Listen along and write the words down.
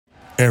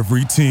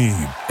Every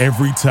team,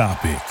 every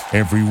topic,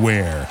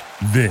 everywhere.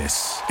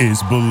 This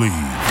is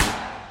Believe.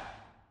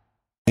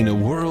 In a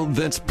world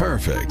that's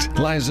perfect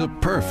lies a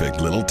perfect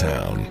little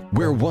town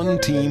where one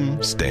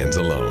team stands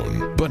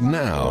alone. But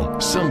now,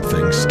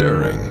 something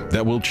stirring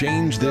that will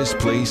change this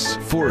place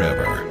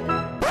forever.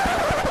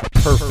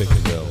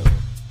 Perfectville.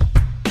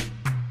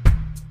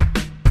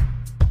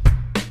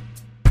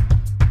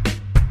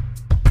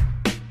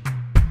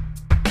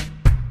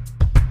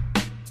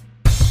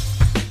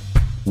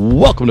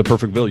 Welcome to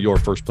Perfectville, your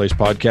first place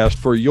podcast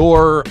for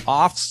your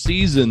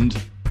off-seasoned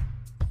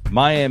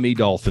Miami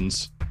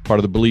Dolphins, part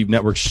of the Believe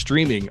Network,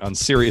 streaming on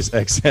Sirius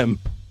XM,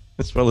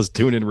 as well as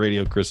TuneIn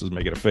Radio. Chris is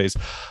making a face.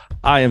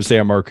 I am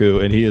Sam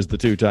Marcoux, and he is the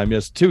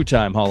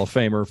two-time Hall of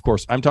Famer. Of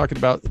course, I'm talking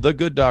about the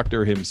good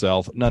doctor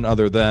himself, none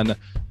other than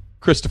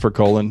Christopher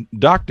Colon.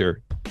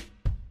 Doctor,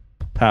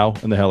 how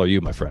in the hell are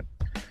you, my friend?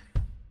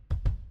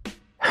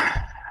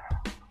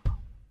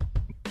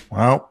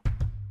 Well,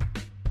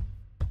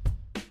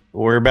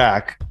 we're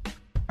back.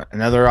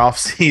 Another off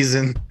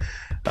season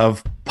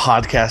of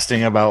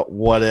podcasting about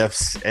what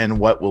ifs and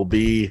what will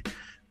be.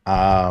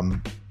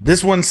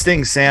 This one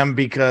stings, Sam,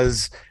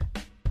 because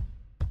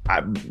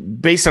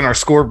based on our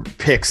score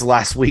picks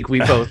last week, we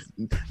both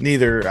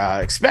neither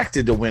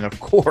expected to win, of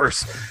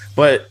course.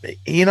 But,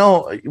 you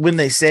know, when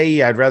they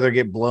say I'd rather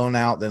get blown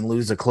out than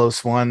lose a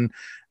close one,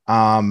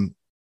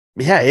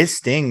 yeah, it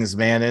stings,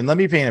 man. And let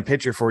me paint a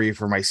picture for you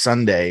for my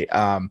Sunday.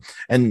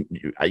 And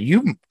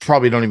you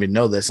probably don't even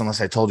know this unless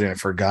I told you and I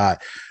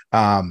forgot.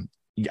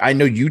 I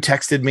know you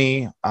texted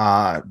me.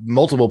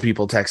 Multiple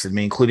people texted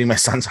me, including my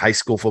son's high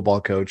school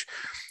football coach,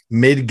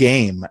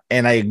 mid-game,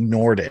 and I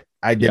ignored it.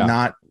 I did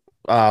not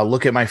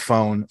look at my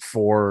phone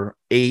for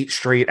 8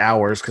 straight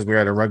hours because we were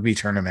at a rugby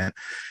tournament.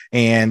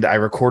 And I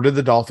recorded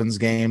the Dolphins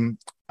game,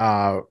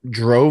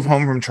 drove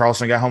home from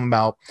Charleston, got home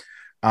about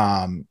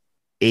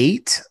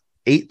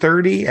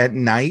 8:30 at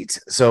night.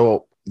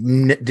 So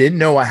didn't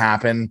know what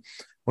happened,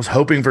 was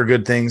hoping for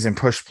good things and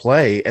push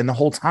play. And the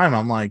whole time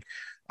I'm like,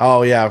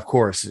 oh yeah, of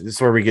course. This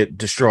is where we get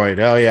destroyed.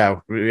 Oh yeah,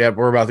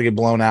 we're about to get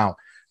blown out.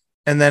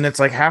 And then it's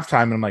like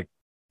halftime and I'm like,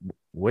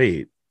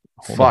 wait,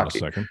 Hold on a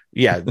second.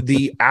 Yeah.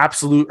 The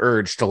absolute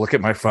urge to look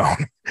at my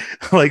phone.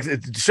 Like,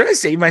 should I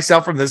save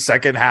myself from the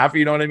second half?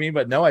 You know what I mean?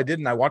 But no, I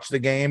didn't. I watched the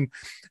game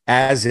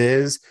as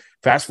is,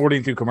 fast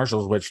forwarding through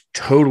commercials, which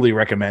totally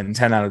recommend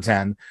 10 out of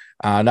 10.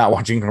 Not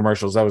watching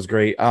commercials. That was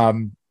great.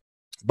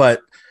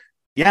 But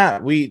yeah,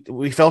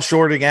 we fell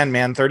short again,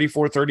 man.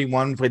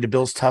 34-31, played the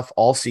Bills tough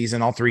all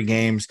season, all 3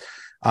 games.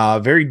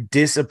 Very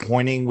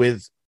disappointing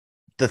with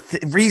the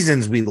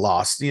reasons we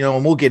lost, you know,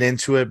 and we'll get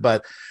into it.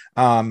 But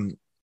another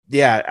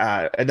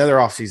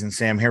offseason,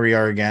 Sam. Here we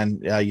are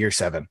again, year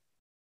 7.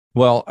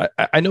 Well,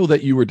 I know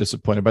that you were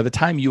disappointed. By the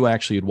time you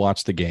actually had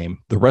watched the game,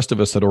 the rest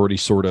of us had already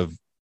sort of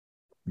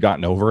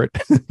gotten over it,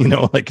 you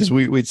know, like, because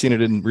we'd seen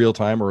it in real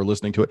time or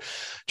listening to it.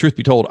 Truth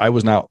be told, I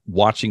was not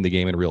watching the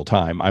game in real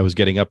time. I was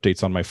getting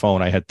updates on my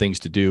phone. I had things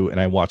to do,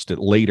 and I watched it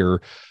later,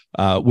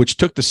 which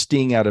took the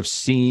sting out of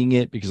seeing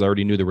it because I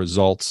already knew the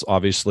results,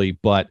 obviously.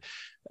 But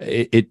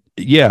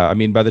I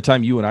mean, by the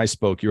time you and I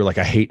spoke, you were like,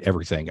 I hate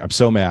everything. I'm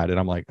so mad. And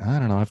I'm like, I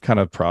don't know. I've kind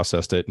of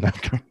processed it and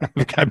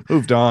I've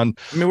moved on.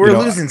 I mean, we're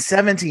losing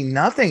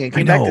 17-0 and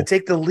came back to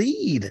take the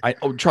lead.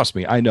 Trust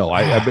me. I know.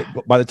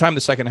 By the time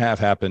the second half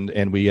happened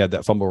and we had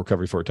that fumble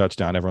recovery for a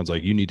touchdown, everyone's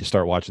like, you need to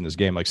start watching this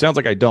game. Like, sounds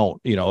like I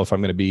don't, you know, if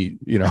I'm going to be,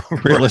 you know,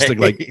 realistic,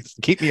 right. Like,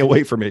 keep me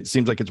away from it. It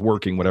seems like it's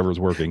working, whatever's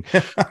working.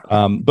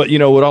 But you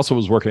know, what also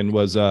was working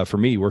was for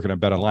me working on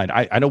Bet Online.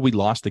 I know we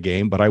lost the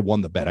game, but I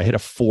won the bet. I hit a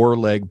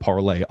 4-leg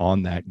parlay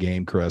on that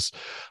game, Chris.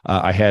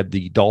 I had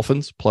the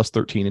Dolphins plus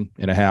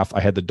 13.5. I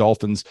had the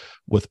Dolphins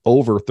with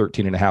over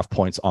 13.5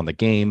 points on the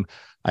game.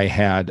 I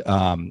had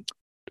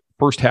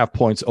first half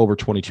points over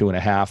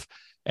 22.5,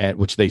 at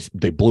which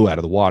they blew out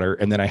of the water.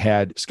 And then I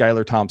had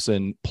Skylar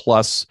Thompson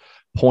plus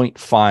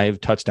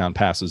 0.5 touchdown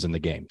passes in the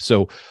game.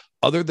 So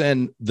other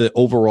than the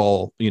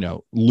overall, you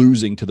know,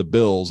 losing to the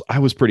Bills, I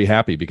was pretty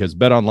happy because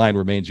Bet Online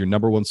remains your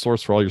number one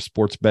source for all your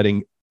sports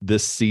betting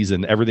this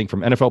season. Everything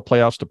from NFL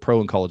playoffs to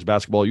pro and college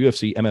basketball,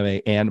 UFC,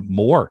 MMA, and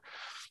more.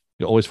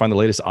 You'll always find the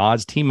latest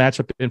odds, team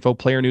matchup info,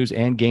 player news,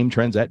 and game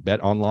trends at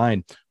Bet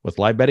Online. With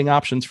live betting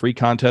options, free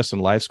contests,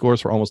 and live scores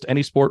for almost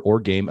any sport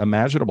or game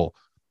imaginable.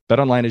 Bet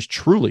Online is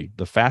truly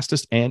the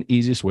fastest and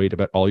easiest way to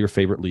bet all your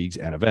favorite leagues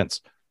and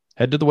events.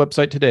 Head to the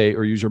website today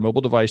or use your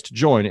mobile device to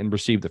join and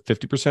receive the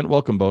 50%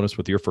 welcome bonus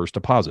with your first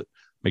deposit.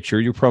 Make sure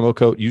you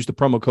use the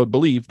promo code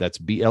BELIEVE, that's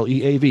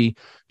BLEAV,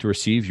 to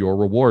receive your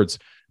rewards.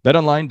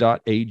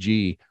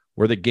 BetOnline.ag,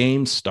 where the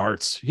game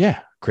starts. Yeah,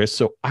 Chris.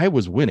 So I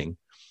was winning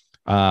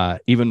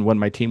even when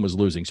my team was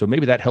losing. So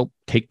maybe that helped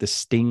take the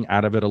sting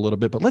out of it a little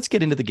bit. But let's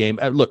get into the game.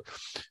 Look,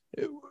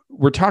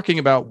 we're talking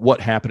about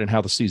what happened and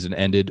how the season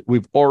ended.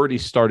 We've already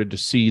started to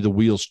see the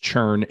wheels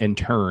churn and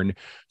turn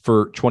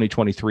for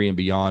 2023 and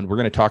beyond. We're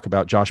going to talk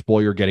about Josh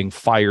Boyer getting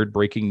fired.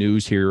 Breaking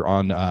news here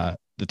on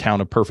the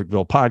Town of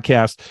Perfectville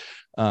podcast.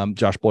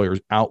 Josh Boyer's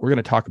out. We're going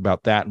to talk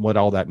about that and what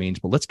all that means.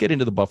 But let's get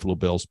into the Buffalo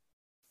Bills,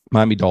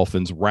 Miami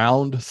Dolphins,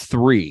 round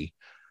 3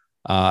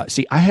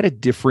 See, I had a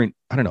different,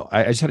 I don't know,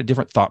 I just had a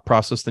different thought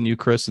process than you,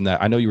 Chris, and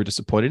that I know you were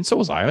disappointed, and so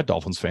was I. I'm a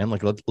Dolphins fan.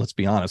 Like, let's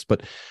be honest,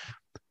 but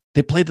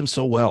they played them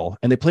so well,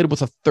 and they played it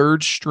with a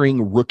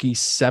third-string rookie,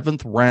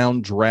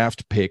 7th-round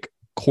draft pick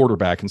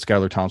quarterback in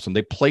Skylar Thompson.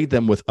 They played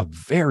them with a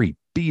very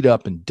beat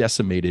up and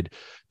decimated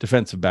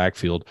defensive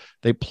backfield.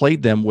 They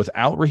played them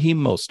without Raheem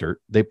Mostert.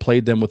 They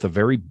played them with a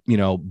very,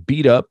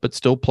 beat up but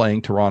still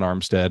playing Teron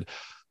Armstead.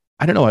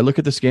 I don't know. I look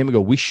at this game and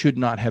go, we should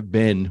not have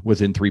been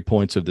within 3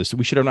 points of this.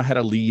 We should have not had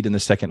a lead in the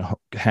second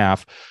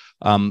half.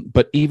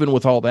 But even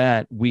with all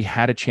that, we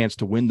had a chance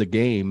to win the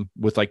game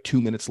with like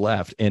 2 minutes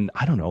left. And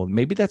I don't know,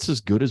 maybe that's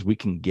as good as we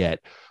can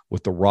get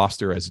with the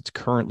roster as it's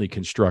currently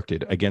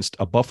constructed against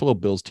a Buffalo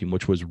Bills team,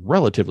 which was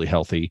relatively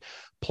healthy,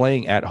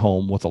 playing at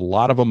home with a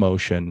lot of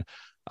emotion,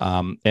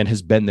 and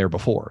has been there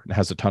before and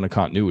has a ton of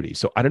continuity.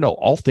 So I don't know,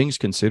 all things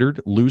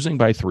considered, losing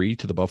by 3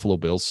 to the Buffalo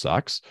Bills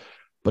sucks,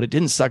 but it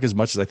didn't suck as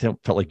much as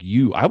felt like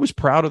I was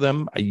proud of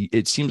them.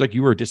 It seems like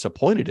you were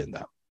disappointed in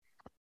them.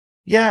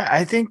 Yeah,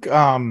 I think,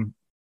 and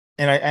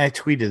I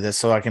tweeted this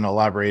so I can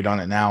elaborate on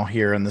it now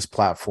here on this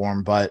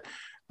platform. But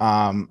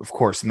of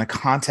course, in the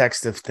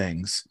context of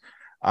things,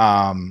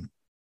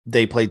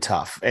 they played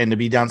tough, and to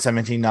be down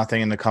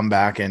 17-0 and to come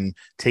back and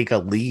take a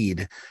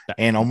lead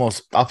and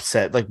almost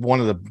upset, like one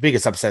of the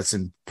biggest upsets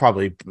in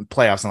probably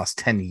playoffs in the last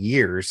 10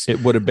 years. It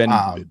would have been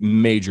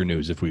major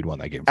news if we'd won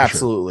that game.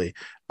 Absolutely. Sure.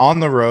 On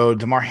the road,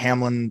 DeMar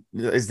Hamlin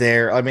is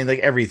there. I mean, like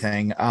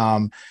everything.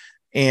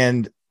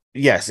 And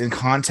yes, in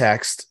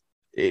context,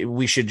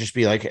 we should just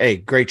be like, hey,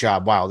 great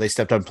job. Wow. They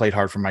stepped up and played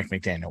hard for Mike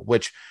McDaniel,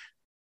 which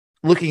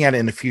looking at it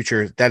in the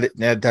future,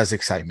 that does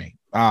excite me.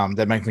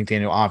 That Mike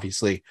McDaniel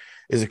obviously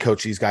is a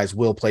coach these guys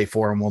will play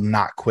for and will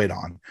not quit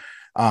on.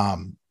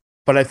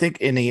 But I think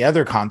in the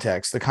other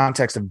context, the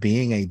context of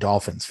being a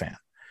Dolphins fan,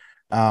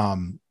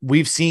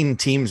 we've seen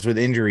teams with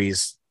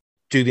injuries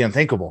do the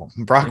unthinkable.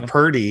 Brock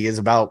Purdy is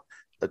about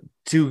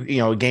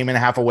a game and a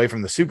half away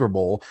from the Super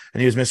Bowl,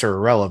 and he was Mr.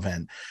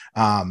 Irrelevant.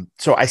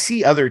 So I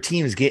see other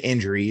teams get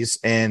injuries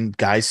and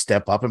guys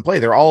step up and play.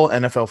 They're all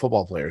NFL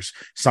football players.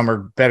 Some are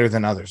better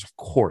than others. Of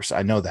course,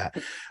 I know that.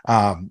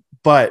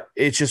 But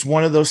it's just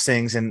one of those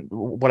things. And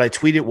what I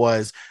tweeted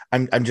was,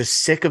 I'm just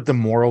sick of the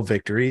moral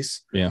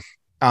victories. Yeah.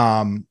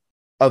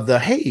 Of the,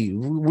 hey,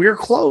 we're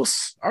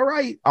close. All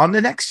right. On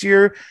the next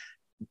year.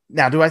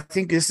 Now, do I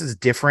think this is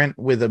different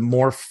with a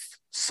more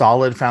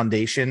solid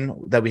foundation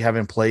that we have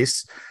in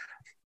place?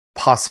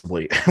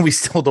 Possibly. We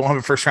still don't have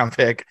a first round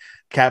pick.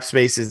 Cap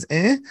space is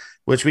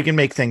which we can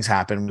make things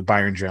happen with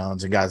Byron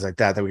Jones and guys like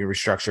that we can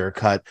restructure or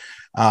cut.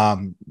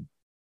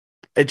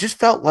 It just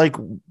felt like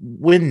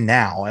win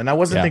now. And I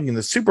wasn't thinking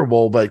the Super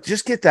Bowl, but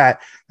just get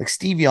that like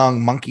Steve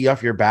Young monkey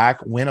off your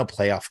back, win a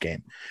playoff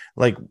game.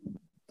 Like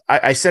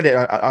I said it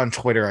on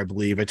Twitter, I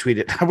believe. I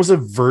tweeted, I was a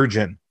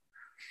virgin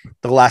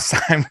the last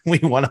time we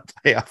won a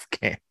playoff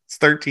game. It's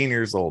 13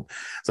 years old.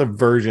 It's a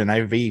virgin.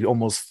 I have a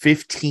almost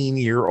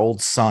 15-year-old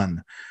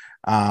son.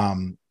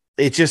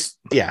 It just,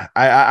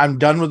 I'm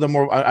done with the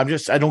more. I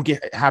don't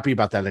get happy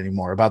about that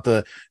anymore. About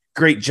the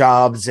great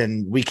jobs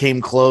and we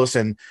came close.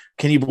 And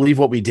can you believe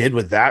what we did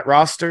with that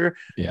roster?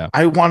 Yeah.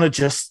 I want to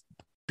just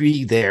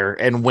be there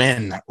and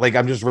win. Like,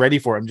 I'm just ready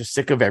for it. I'm just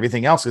sick of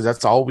everything else because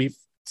that's all we've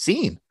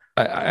seen.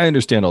 I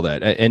understand all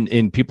that.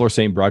 And people are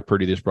saying Brock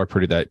Purdy this, Brock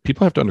Purdy that.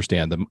 People have to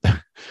understand the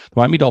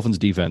Miami Dolphins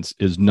defense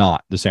is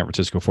not the San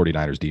Francisco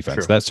 49ers defense.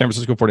 True. That San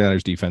Francisco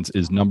 49ers defense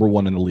is number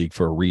 1 in the league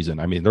for a reason.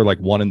 I mean, they're like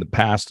 1 in the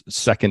past,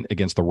 2nd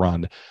against the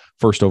run,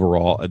 1st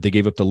overall. They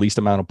gave up the least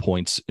amount of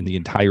points in the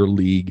entire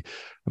league.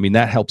 I mean,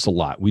 that helps a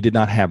lot. We did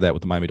not have that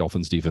with the Miami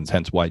Dolphins defense,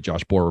 hence why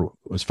Josh Boyer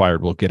was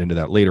fired. We'll get into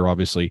that later,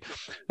 obviously.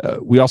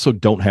 We also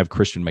don't have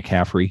Christian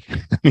McCaffrey.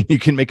 I mean, you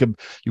can make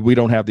we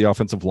don't have the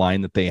offensive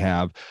line that they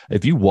have.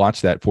 If you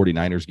watch that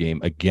 49ers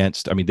game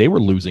they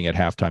were losing at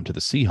halftime to the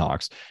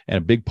Seahawks. And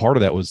a big part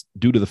of that was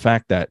due to the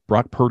fact that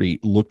Brock Purdy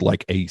looked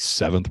like a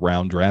 7th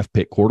round draft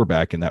pick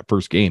quarterback in that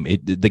first game.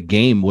 The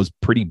game was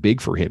pretty big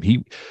for him.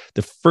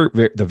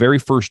 The very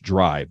first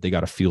drive, they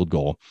got a field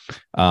goal,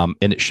 and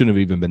it shouldn't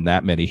have even been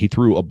that many. He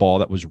threw a ball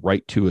that was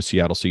right to a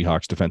Seattle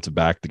Seahawks defensive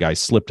back. The guy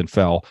slipped and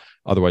fell.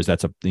 Otherwise,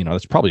 that's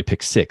probably a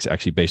pick 6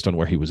 actually based on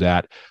where he was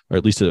at, or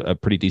at least a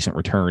pretty decent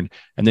return.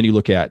 And then you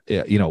look at,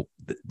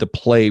 the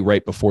play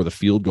right before the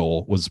field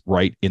goal was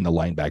right in the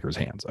linebacker's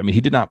hands. I mean,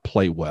 he did not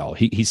play well.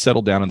 He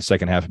settled down in the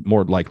second half.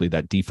 More likely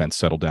that defense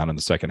settled down in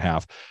the second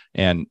half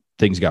and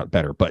things got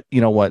better. But you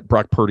know what?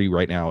 Brock Purdy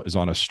right now is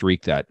on a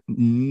streak that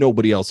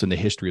nobody else in the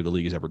history of the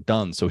league has ever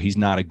done. So he's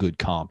not a good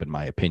comp in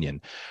my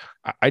opinion.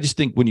 I just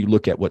think when you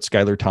look at what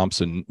Skylar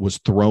Thompson was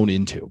thrown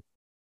into,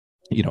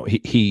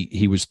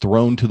 he was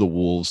thrown to the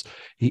wolves.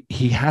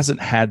 He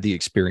hasn't had the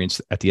experience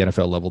at the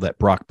NFL level that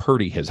Brock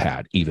Purdy has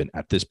had. Even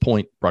at this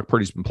point, Brock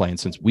Purdy's been playing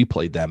since we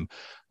played them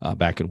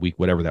back in week,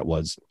 whatever that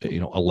was,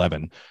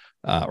 11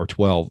 or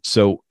 12.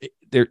 So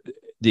the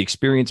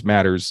experience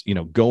matters,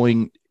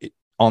 going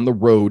on the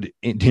road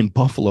in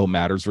Buffalo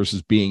matters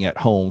versus being at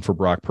home for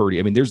Brock Purdy.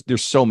 I mean,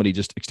 there's so many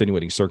just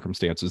extenuating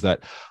circumstances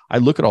that I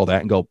look at all that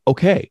and go,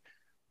 okay,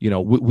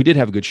 we did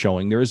have a good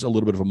showing. There is a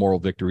little bit of a moral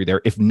victory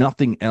there. If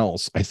nothing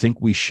else, I think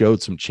we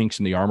showed some chinks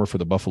in the armor for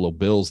the Buffalo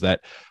Bills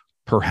that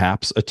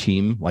perhaps a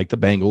team like the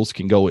Bengals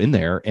can go in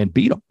there and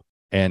beat them.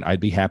 And I'd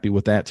be happy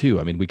with that too.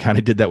 I mean, we kind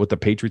of did that with the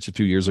Patriots a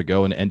few years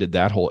ago and ended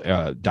that whole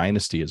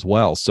dynasty as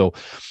well. So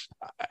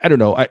I don't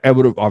know. I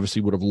would have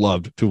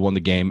loved to have won the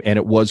game, and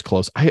it was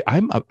close.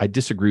 I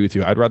disagree with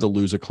you. I'd rather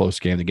lose a close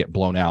game than get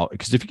blown out,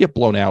 because if you get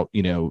blown out,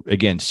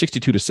 again,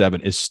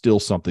 62-7 is still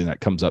something that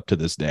comes up to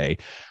this day.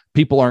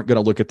 People aren't going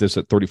to look at this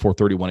at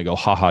 34-31 and go,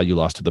 haha, you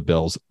lost to the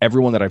Bills.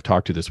 Everyone that I've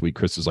talked to this week,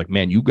 Chris, is like,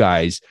 man, you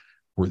guys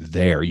were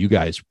there. You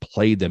guys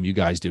played them. You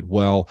guys did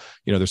well.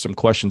 There's some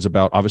questions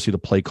about, obviously, the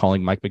play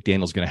calling. Mike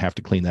McDaniel's going to have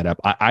to clean that up.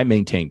 I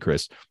maintain,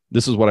 Chris,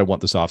 this is what I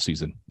want this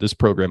offseason. This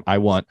program, I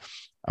want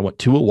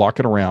Tua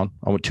walking around.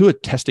 I want Tua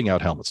testing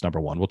out helmets, number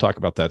one. We'll talk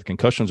about that. The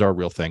concussions are a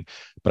real thing,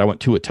 but I want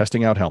Tua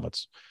testing out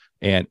helmets.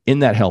 And in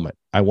that helmet,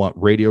 I want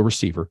radio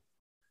receiver,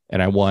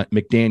 and I want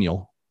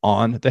McDaniel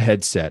on the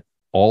headset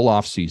all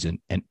off season,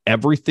 and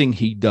everything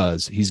he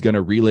does, he's going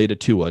to relay to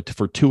Tua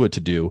for Tua to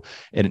do,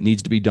 and it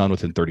needs to be done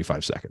within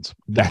 35 seconds.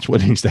 That's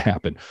what needs to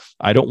happen.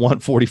 I don't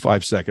want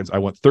 45 seconds. I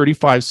want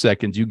 35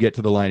 seconds. You get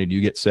to the line and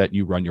you get set,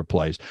 you run your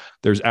plays.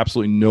 There's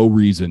absolutely no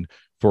reason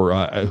for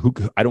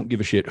I don't give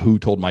a shit who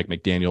told Mike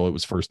McDaniel it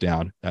was first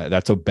down.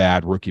 That's a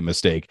bad rookie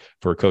mistake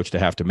for a coach to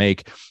have to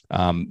make.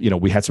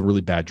 We had some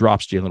really bad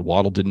drops. Jalen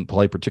Waddle didn't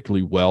play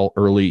particularly well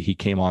early. He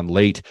came on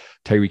late.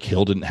 Tyreek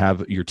Hill didn't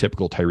have your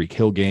typical Tyreek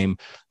Hill game.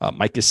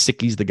 Mike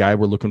Gesicki's the guy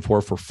we're looking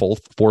for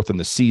fourth in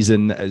the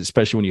season,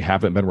 especially when you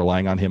haven't been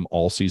relying on him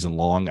all season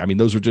long. I mean,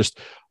 those are just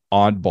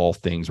oddball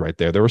things right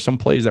there. There were some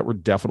plays that were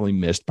definitely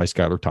missed by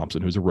Skylar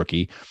Thompson, who's a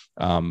rookie.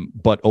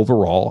 But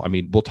overall, I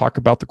mean, we'll talk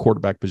about the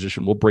quarterback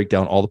position. We'll break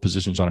down all the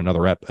positions on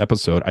another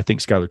episode. I think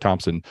Skylar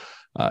Thompson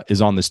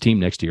is on this team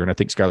next year. And I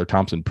think Skylar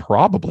Thompson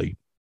probably,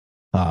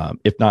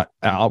 if not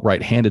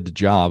outright handed the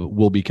job,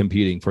 will be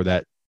competing for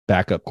that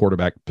backup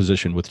quarterback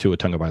position with Tua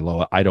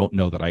Tagovailoa. I don't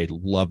know that I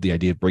love the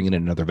idea of bringing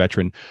in another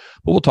veteran,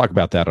 but we'll talk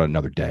about that on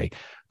another day.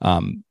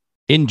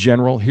 In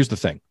general, here's the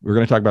thing. We're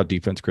going to talk about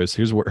defense, Chris.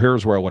 Here's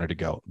where I wanted to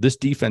go. This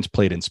defense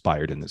played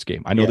inspired in this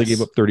game. I know They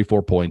gave up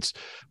 34 points,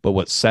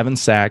 but 7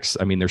 sacks?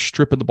 I mean, they're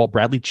stripping the ball.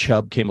 Bradley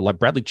Chubb came alive.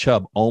 Bradley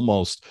Chubb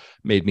almost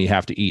made me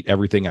have to eat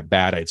everything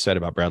bad I had said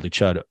about Bradley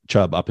Chubb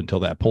up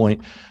until that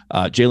point.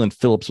 Jalen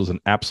Phillips was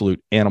an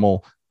absolute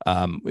animal.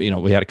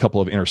 We had a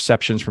couple of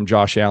interceptions from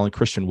Josh Allen.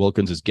 Christian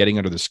Wilkins is getting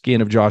under the skin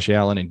of Josh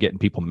Allen and getting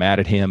people mad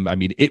at him. I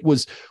mean, it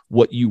was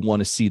what you want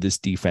to see this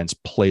defense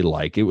play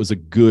like. It was a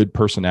good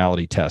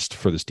personality test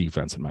for this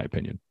defense, in my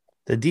opinion.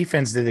 The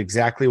defense did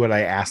exactly what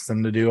I asked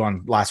them to do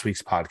on last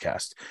week's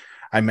podcast.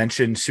 I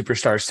mentioned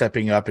superstars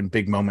stepping up in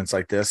big moments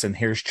like this, and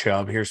here's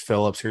Chubb, here's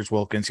Phillips, here's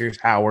Wilkins, here's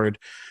Howard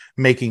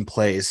making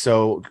plays.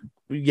 So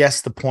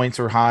yes, the points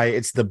are high.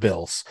 It's the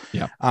Bills.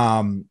 Yeah.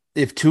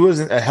 If Tua's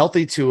a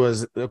healthy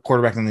Tua's a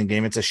quarterback in the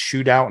game, it's a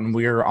shootout, and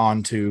we're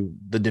on to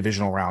the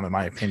divisional round, in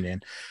my opinion.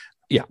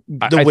 Yeah.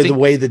 The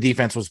way the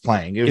defense was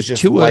playing, it was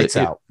just lights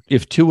out.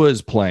 If Tua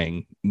is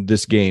playing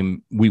this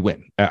game, we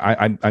win.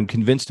 I'm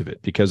convinced of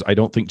it, because I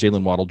don't think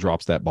Jalen Waddle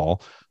drops that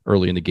ball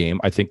early in the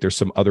game. I think there's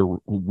some other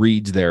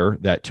reads there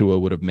that Tua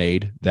would have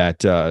made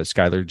that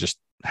Skylar just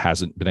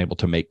hasn't been able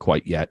to make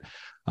quite yet.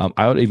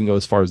 I would even go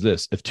as far as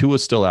this. If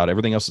Tua's still out,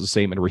 everything else is the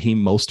same, and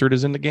Raheem Mostert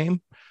is in the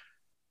game,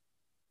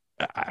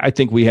 I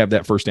think we have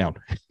that first down.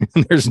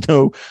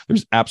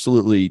 There's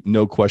absolutely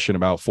no question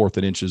about 4th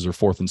and inches or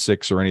 4th and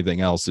 6 or anything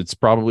else. It's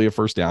probably a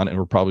first down, and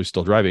we're probably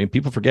still driving. And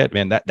people forget,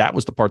 man, that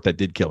was the part that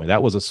did kill me.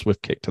 That was a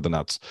swift kick to the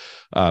nuts,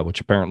 which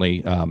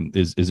apparently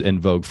is in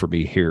vogue for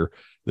me here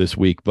this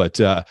week. But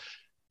that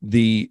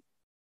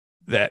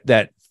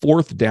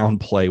 4th down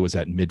play was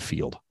at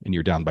midfield, and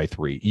you're down by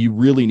 3. You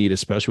really need,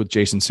 especially with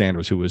Jason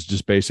Sanders, who was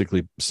just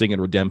basically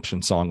singing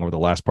redemption song over the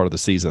last part of the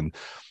season,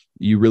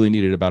 you really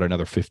needed about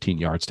another 15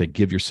 yards to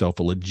give yourself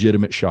a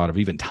legitimate shot of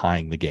even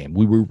tying the game.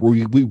 We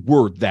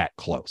were that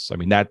close. I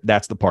mean,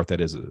 that's the part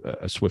that is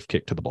a swift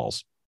kick to the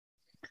balls.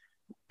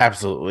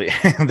 Absolutely.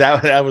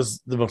 that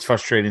was the most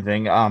frustrating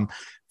thing.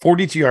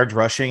 42 yards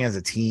rushing as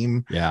a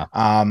team. Yeah.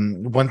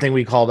 One thing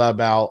we called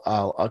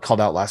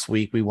out last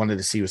week, we wanted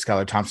to see what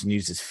Skylar Thompson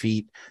used his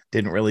feet.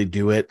 Didn't really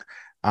do it.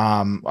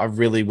 I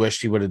really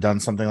wished he would have done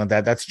something like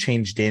that. That's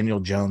changed Daniel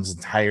Jones'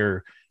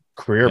 entire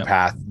career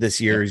path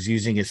this year, is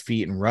using his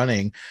feet and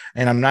running.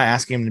 And I'm not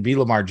asking him to be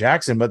Lamar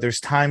Jackson, but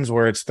there's times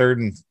where it's 3rd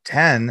and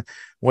 10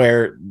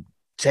 where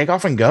take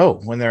off and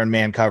go when they're in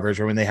man coverage,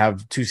 or when they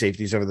have 2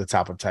 safeties over the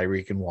top of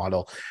Tyreek and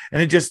Waddle.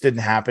 And it just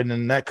didn't happen.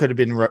 And that could have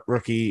been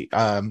rookie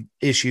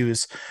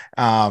issues,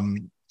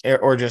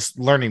 or just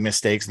learning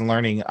mistakes and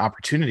learning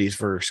opportunities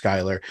for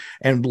Skylar.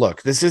 And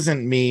look, this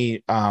isn't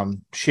me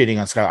shitting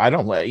on Skylar. I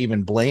don't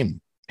even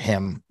blame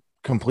him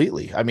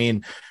completely. I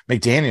mean,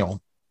 McDaniel,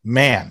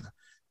 man,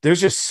 there's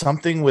just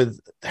something with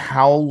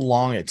how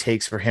long it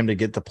takes for him to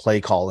get the play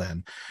call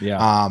in.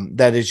 Yeah.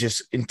 That is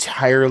just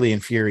entirely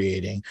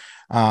infuriating.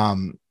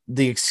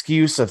 The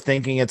excuse of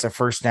thinking it's a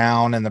first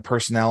down and the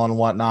personnel and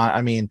whatnot.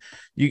 I mean,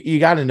 you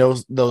got to know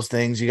those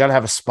things. You got to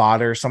have a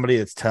spotter, somebody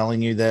that's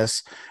telling you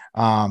this.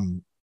 Not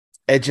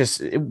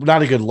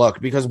a good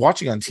look, because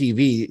watching on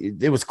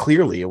TV, it was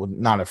clearly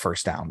not a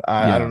first down.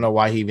 I don't know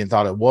why he even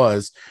thought it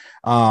was.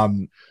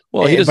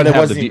 Well, he doesn't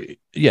have the view.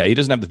 Yeah, he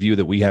doesn't have the view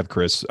that we have,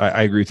 Chris.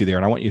 I agree with you there,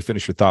 and I want you to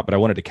finish your thought, but I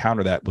wanted to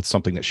counter that with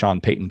something that Sean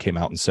Payton came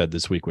out and said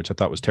this week, which I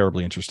thought was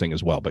terribly interesting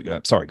as well.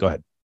 But sorry, go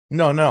ahead.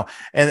 No.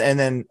 And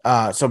then,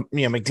 so,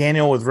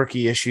 McDaniel with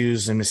rookie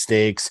issues and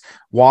mistakes,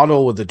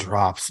 Waddle with the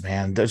drops,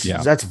 man,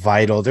 that's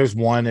vital. There's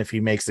one, if he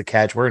makes the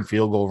catch, we're in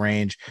field goal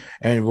range,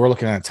 and we're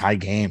looking at a tie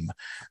game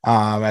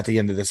at the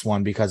end of this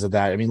one because of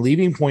that. I mean,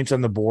 leaving points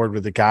on the board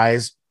with the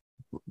guys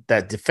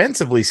that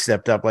defensively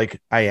stepped up,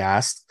 like I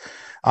asked,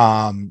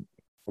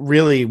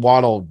 really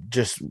Waddle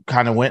just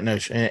kind of went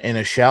in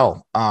a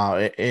shell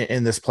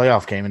in this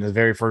playoff game, in the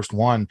very first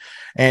one,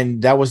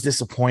 and that was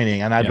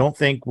disappointing. And I don't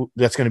think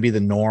that's going to be the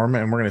norm,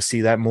 and we're going to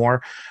see that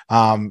more.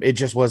 It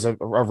just was a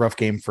rough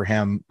game for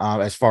him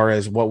as far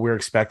as what we're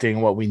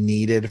expecting, what we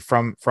needed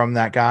from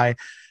that guy,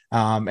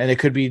 and it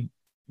could be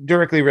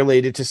directly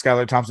related to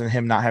Skylar Thompson and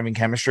him not having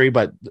chemistry.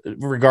 But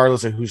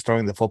regardless of who's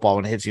throwing the football,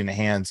 when it hits you in the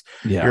hands,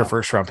 you're a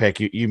first round pick,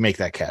 you make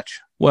that catch.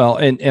 Well,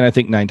 and I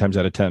think 9 times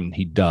out of 10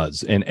 he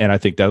does, and I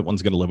think that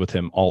one's going to live with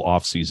him all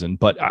offseason.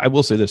 But I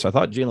will say this: I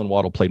thought Jalen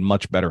Waddle played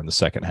much better in the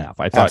second half.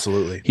 I thought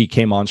absolutely he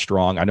came on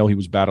strong. I know he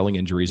was battling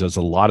injuries, as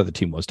a lot of the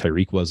team was.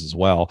 Tyreek was as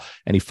well,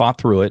 and he fought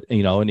through it.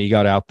 And he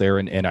got out there,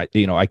 and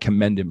I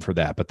commend him for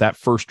that. But that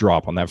first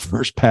drop on that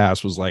first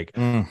pass was like.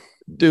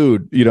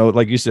 Dude,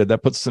 like you said,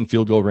 that puts us in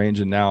field goal range,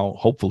 and now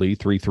hopefully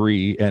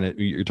 3-3, and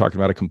you're talking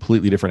about a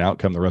completely different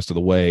outcome the rest of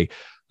the way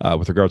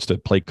with regards to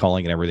play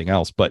calling and everything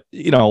else. But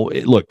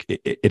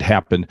it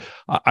happened.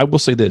 I will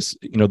say this,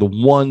 the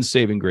one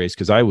saving grace,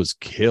 because I was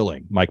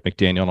killing Mike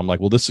McDaniel, and I'm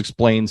like, well, this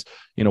explains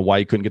why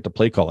he couldn't get the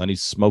play call, and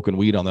he's smoking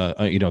weed on the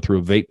through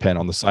a vape pen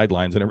on the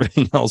sidelines and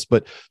everything else.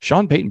 But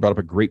Sean Payton brought up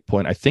a great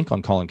point, I think,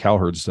 on Colin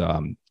Cowherd's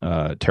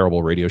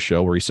terrible radio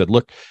show, where he said,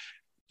 look,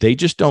 they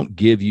just don't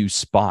give you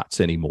spots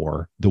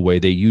anymore the way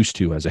they used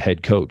to as a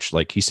head coach.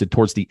 Like he said,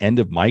 towards the end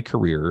of my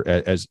career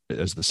as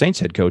the Saints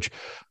head coach,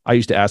 I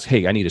used to ask,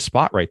 hey, I need a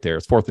spot right there.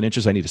 It's 4th and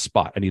inches. I need a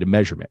spot. I need a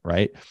measurement.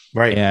 Right.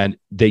 And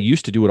they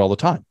used to do it all the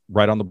time,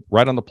 right on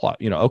the plot.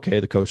 Okay,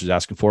 the coach is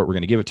asking for it, we're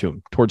going to give it to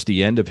him. Towards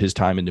the end of his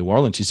time in New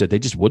Orleans, he said they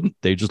just wouldn't.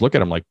 They just look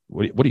at him like,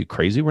 what are you,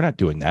 crazy? We're not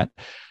doing that.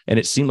 And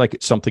it seemed like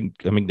it's something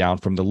coming down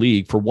from the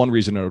league for one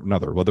reason or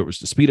another, whether it was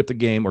to speed up the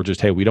game or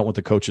just, hey, we don't want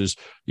the coaches,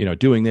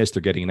 doing this.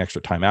 They're getting an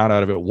extra timeout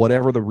out of it.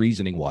 Whatever the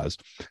reasoning was,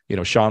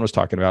 Sean was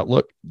talking about,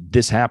 look,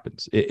 this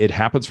happens. It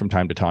happens from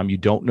time to time. You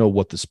don't know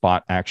what the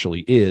spot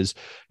actually is.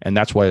 And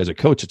that's why as a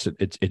coach, it's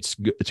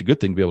a good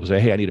thing to be able to say,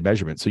 hey, I need a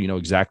measurement. So you know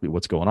exactly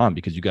what's going on,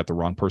 because you got the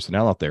wrong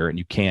personnel out there and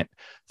you can't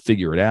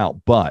figure it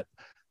out. But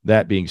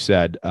that being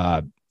said,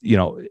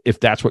 if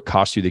that's what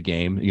costs you the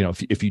game,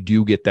 if you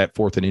do get that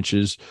 4th and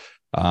inches,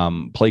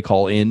 play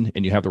call in,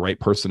 and you have the right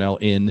personnel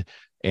in,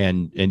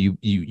 and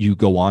you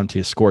go on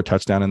to score a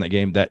touchdown in that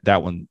game,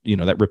 that one,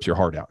 that rips your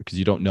heart out, because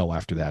you don't know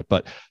after that.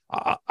 But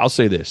I'll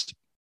say this: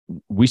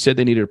 we said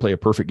they needed to play a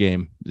perfect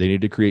game. They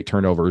needed to create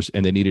turnovers,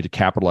 and they needed to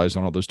capitalize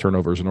on all those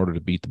turnovers in order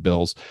to beat the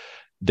Bills.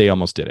 They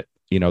almost did it.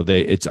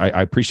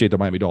 I appreciate the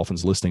Miami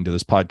Dolphins listening to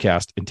this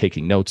podcast and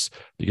taking notes,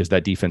 because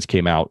that defense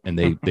came out and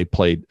they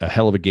played a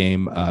hell of a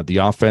game. The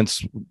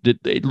offense,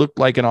 it looked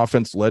like an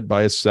offense led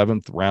by a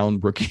 7th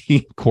round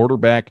rookie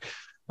quarterback.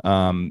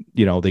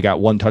 They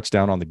got 1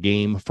 touchdown on the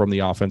game from the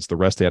offense. The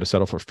rest, they had to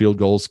settle for field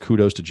goals.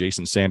 Kudos to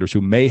Jason Sanders,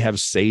 who may have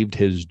saved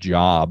his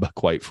job,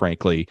 quite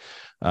frankly,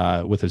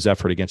 with his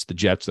effort against the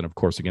Jets and, of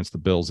course, against the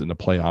Bills in the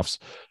playoffs.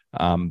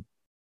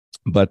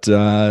 But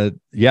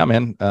yeah,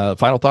 man,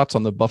 final thoughts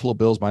on the Buffalo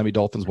Bills, Miami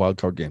Dolphins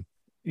wildcard game.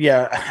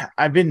 Yeah,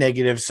 I've been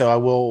negative, so I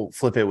will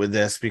flip it with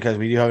this, because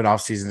we do have an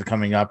offseason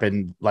coming up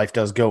and life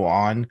does go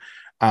on.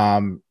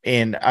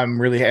 And I'm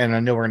really, and I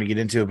know we're going to get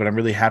into it, but I'm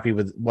really happy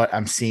with what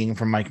I'm seeing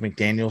from Mike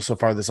McDaniel so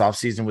far this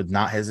offseason, with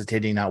not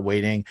hesitating, not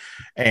waiting,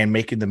 and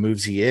making the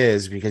moves he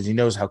is, because he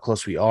knows how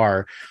close we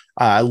are.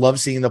 I love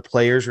seeing the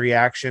players'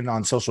 reaction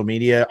on social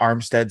media.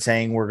 Armstead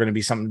saying we're going to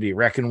be something to be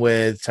reckoned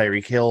with.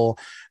 Tyreek Hill,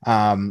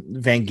 Van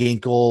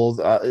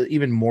Ginkel,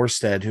 even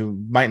Morstead,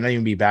 who might not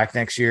even be back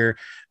next year.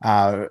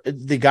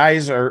 The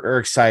guys are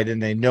excited,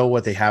 and they know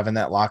what they have in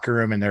that locker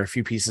room, and they're a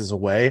few pieces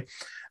away.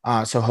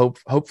 So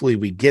hopefully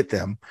we get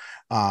them.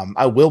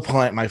 I will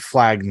plant my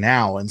flag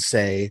now and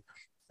say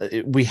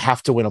we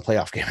have to win a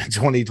playoff game in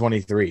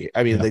 2023.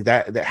 I mean, like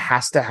that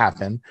has to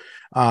happen,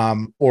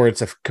 or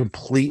it's a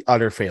complete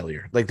utter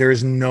failure. Like, there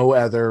is no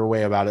other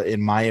way about it,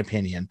 in my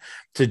opinion,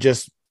 to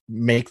just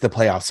make the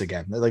playoffs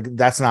again. Like,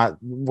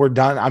 we're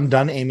done. I'm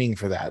done aiming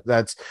for that.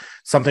 That's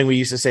something we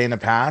used to say in the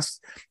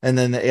past. And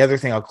then the other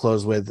thing I'll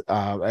close with,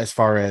 as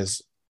far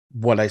as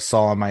what I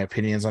saw in my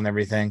opinions on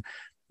everything,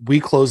 we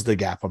closed the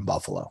gap on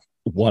Buffalo.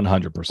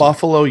 100%.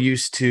 Buffalo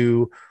used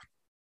to,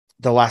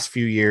 the last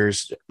few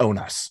years, own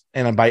us.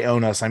 And by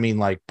own us, I mean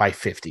like by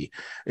 50.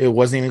 It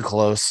wasn't even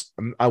close.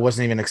 I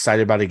wasn't even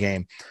excited about a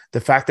game.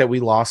 The fact that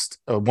we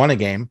won a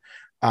game,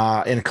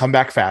 in a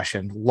comeback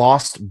fashion,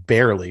 lost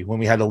barely when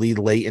we had a lead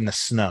late in the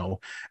snow,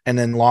 and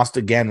then lost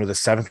again with a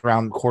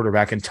 7th-round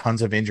quarterback and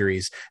tons of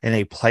injuries in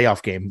a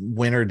playoff game,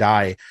 win or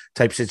die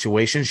type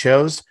situation,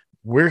 shows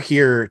we're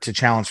here to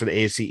challenge for the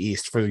AFC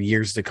East for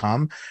years to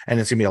come, and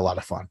it's going to be a lot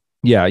of fun.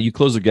 Yeah, you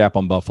close the gap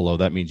on Buffalo.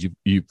 That means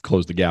you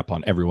close the gap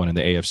on everyone in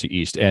the AFC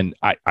East. And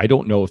I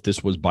don't know if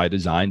this was by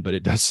design, but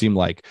it does seem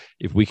like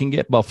if we can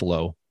get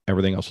Buffalo,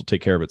 everything else will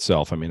take care of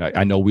itself. I mean,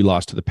 I know we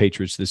lost to the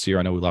Patriots this year.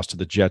 I know we lost to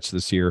the Jets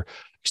this year.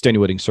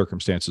 Extenuating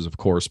circumstances, of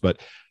course,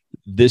 but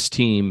this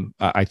team,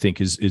 I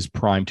think, is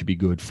primed to be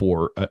good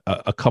for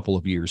a couple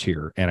of years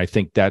here. And I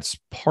think that's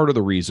part of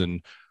the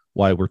reason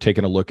why we're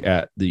taking a look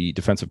at the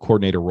defensive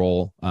coordinator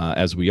role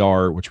as we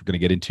are, which we're going to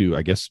get into,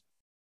 I guess.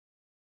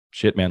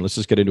 Shit, man, let's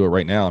just get into it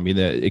right now. I mean,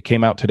 it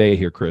came out today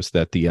here, Chris,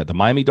 that the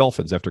Miami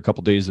Dolphins, after a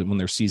couple of days when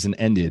their season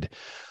ended,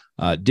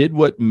 did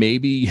what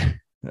maybe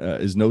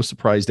is no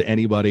surprise to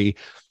anybody,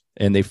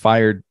 and they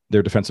fired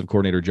their defensive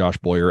coordinator, Josh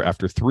Boyer,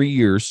 after 3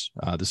 years.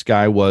 This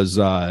guy was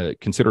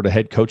considered a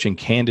head coaching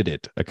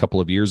candidate a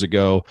couple of years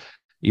ago,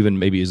 even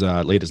maybe as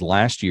late as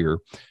last year.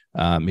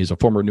 He's a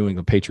former New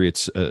England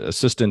Patriots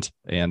assistant,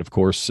 and of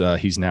course,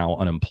 he's now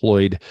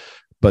unemployed.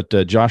 But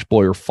Josh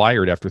Boyer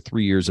fired after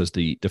 3 years as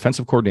the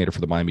defensive coordinator for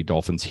the Miami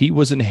Dolphins. He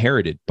was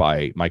inherited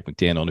by Mike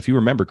McDaniel. And if you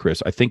remember,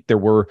 Chris, I think there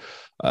were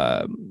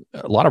a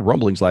lot of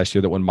rumblings last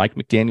year that when Mike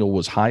McDaniel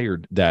was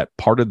hired, that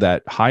part of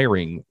that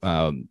hiring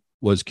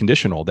was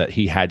conditional, that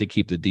he had to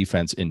keep the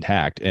defense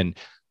intact. And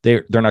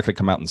they're not going to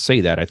come out and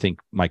say that. I think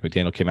Mike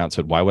McDaniel came out and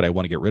said, why would I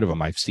want to get rid of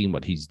him? I've seen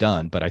what he's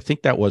done. But I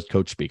think that was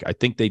coach speak. I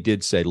think they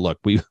did say, look,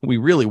 we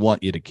really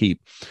want you to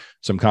keep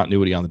some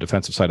continuity on the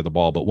defensive side of the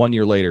ball. But 1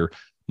 year later,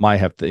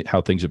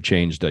 how things have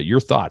changed. Your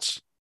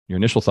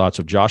initial thoughts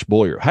of Josh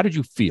Boyer. How did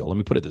you feel? Let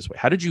me put it this way.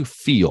 How did you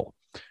feel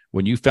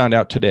when you found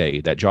out today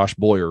that Josh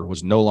Boyer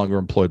was no longer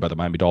employed by the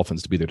Miami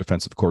Dolphins to be their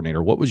defensive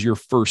coordinator? What was your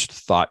first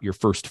thought, your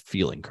first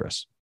feeling,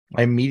 Chris?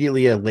 I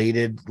immediately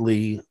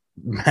elatedly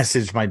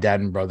messaged my dad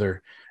and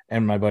brother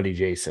and my buddy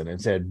Jason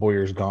and said,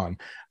 Boyer's gone.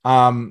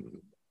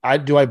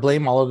 Do I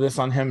blame all of this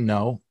on him?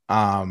 No.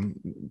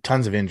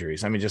 Tons of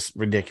injuries. I mean, just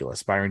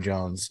ridiculous. Byron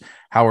Jones,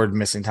 Howard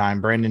missing time,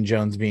 Brandon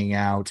Jones being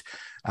out,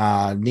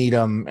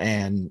 Needham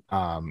and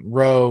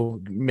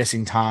Rowe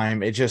missing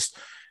time.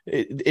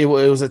 It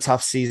was a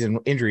tough season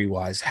injury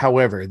wise.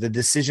 However, the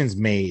decisions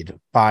made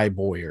by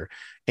Boyer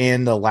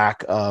and the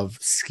lack of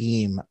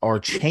scheme or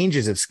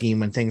changes of scheme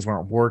when things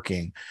weren't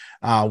working.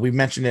 We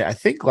mentioned it, I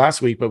think,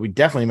 last week, but we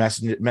definitely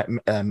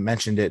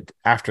mentioned it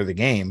after the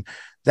game.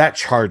 That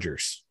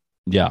Chargers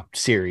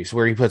series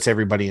where he puts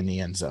everybody in the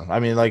end zone. I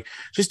mean, like,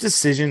 just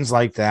decisions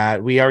like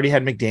that. We already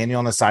had McDaniel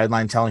on the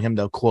sideline telling him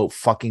to, quote,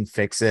 fucking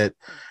fix it.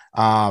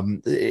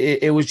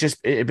 It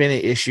had been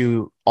an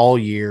issue all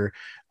year.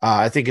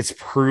 I think it's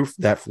proof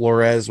that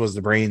Flores was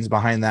the brains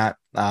behind that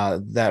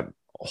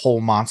whole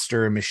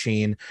monster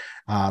machine.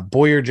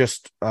 Boyer,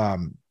 just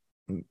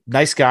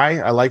nice guy.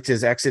 I liked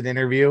his exit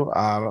interview.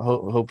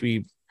 Hope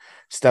he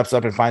steps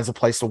up and finds a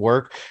place to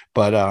work,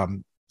 but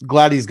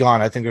glad he's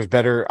gone. I think there's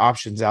better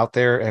options out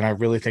there, and I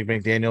really think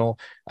McDaniel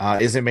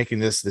isn't making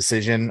this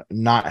decision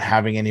not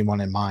having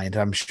anyone in mind.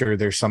 I'm sure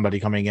there's somebody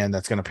coming in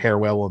that's going to pair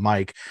well with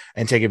Mike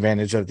and take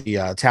advantage of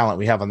the talent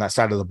we have on that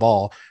side of the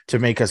ball to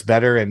make us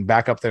better and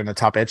back up there in the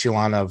top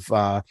echelon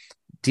of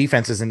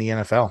defenses in the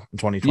NFL in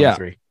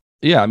 2023.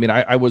 Yeah. I mean,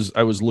 I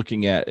was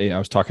looking at, I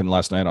was talking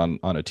last night on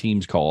a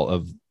Teams call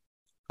of,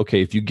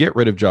 okay, if you get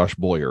rid of Josh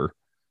Boyer,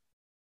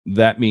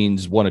 that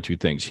means one of two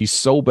things. He's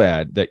so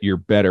bad that you're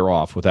better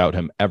off without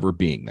him ever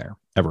being there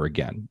ever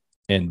again.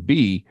 And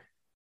B,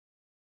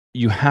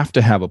 you have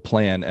to have a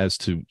plan as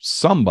to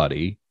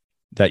somebody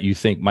that you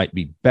think might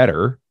be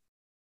better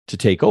to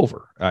take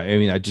over. I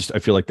mean, I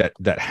feel like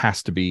that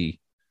has to be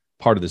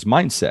part of this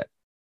mindset.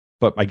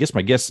 But I guess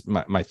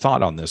my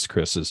thought on this,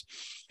 Chris, is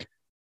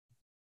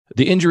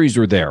the injuries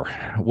were there.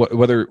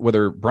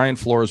 Whether Brian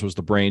Flores was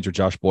the brains or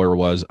Josh Boyer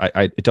was,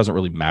 it doesn't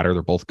really matter.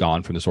 They're both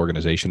gone from this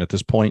organization at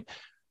this point.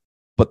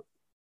 But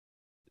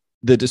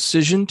the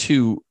decision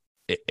to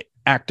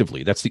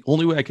actively, that's the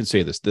only way I can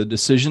say this, the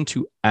decision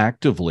to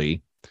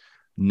actively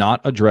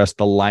not address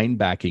the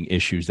linebacking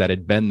issues that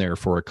had been there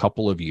for a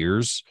couple of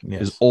years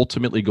is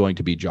ultimately going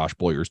to be Josh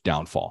Boyer's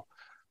downfall,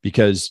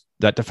 because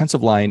that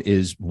defensive line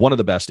is one of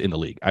the best in the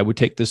league. I would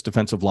take this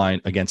defensive line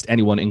against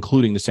anyone,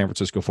 including the San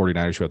Francisco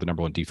 49ers, who have the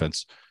number one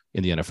defense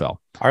in the NFL.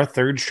 Our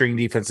third string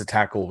defensive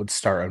tackle would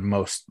start on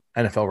most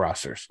NFL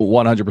rosters.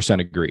 100%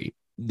 agree.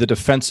 The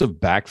defensive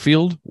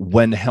backfield,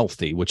 when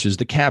healthy, which is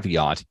the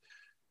caveat,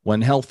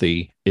 when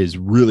healthy, is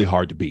really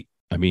hard to beat.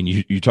 I mean,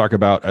 you talk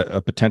about a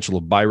potential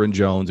of Byron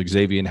Jones,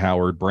 Xavier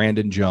Howard,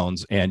 Brandon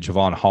Jones, and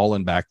Javon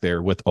Holland back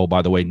there with, oh,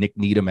 by the way, Nick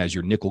Needham as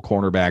your nickel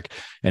cornerback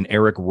and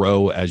Eric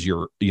Rowe as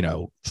your,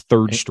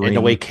 third string. And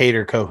the way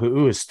Cater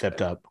Kohu has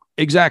stepped up.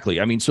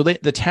 Exactly. I mean, so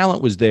the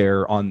talent was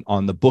there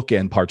on the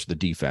bookend parts of the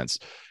defense.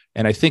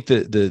 And I think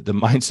the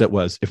mindset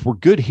was, if we're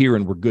good here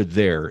and we're good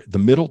there, the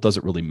middle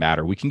doesn't really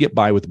matter. We can get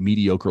by with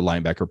mediocre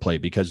linebacker play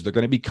because they're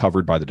going to be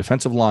covered by the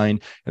defensive line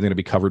and they're going to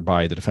be covered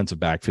by the defensive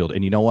backfield.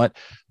 And you know what?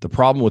 The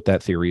problem with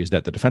that theory is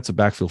that the defensive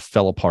backfield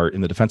fell apart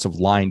and the defensive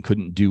line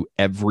couldn't do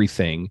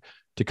everything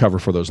to cover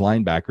for those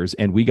linebackers.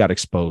 And we got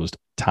exposed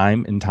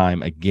time and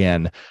time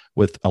again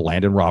with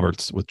Landon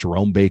Roberts, with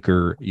Jerome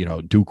Baker,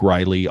 Duke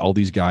Riley, all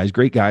these guys,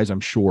 great guys, I'm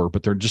sure,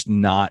 but they're just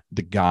not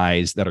the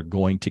guys that are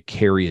going to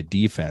carry a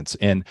defense.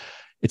 And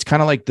it's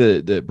kind of like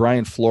the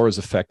Brian Flores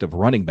effect of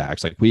running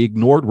backs. Like, we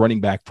ignored running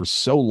back for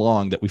so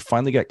long that we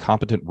finally got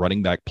competent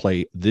running back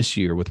play this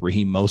year with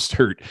Raheem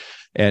Mostert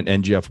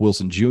and Jeff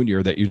Wilson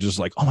Jr. that you're just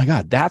like, oh my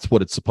God, that's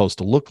what it's supposed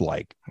to look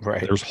like.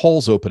 Right. There's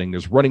holes opening.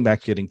 There's running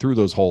back getting through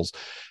those holes.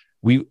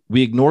 We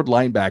ignored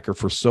linebacker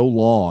for so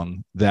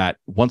long that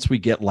once we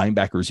get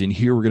linebackers in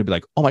here, we're going to be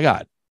like, oh my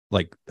God,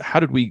 like, how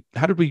did we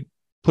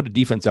put a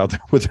defense out there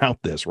without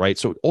this, right?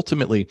 So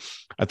ultimately,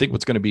 I think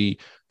what's going to be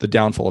the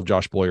downfall of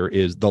Josh Boyer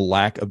is the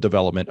lack of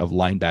development of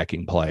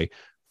linebacking play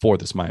for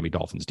this Miami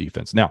Dolphins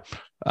defense. Now,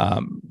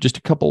 just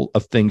a couple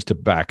of things to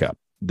back up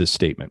this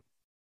statement.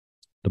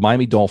 The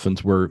Miami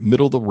Dolphins were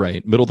middle of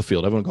the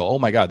field. Everyone go, oh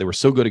my God, they were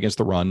so good against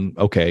the run.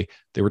 Okay,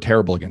 they were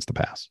terrible against the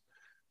pass.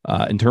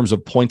 In terms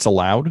of points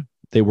allowed,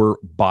 they were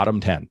bottom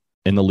 10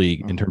 in the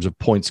league in terms of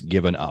points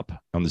given up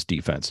on this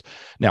defense.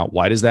 Now,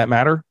 why does that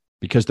matter?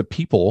 Because the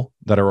people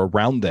that are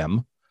around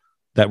them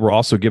that were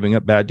also giving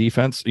up bad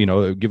defense,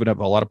 giving up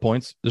a lot of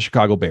points, the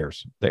Chicago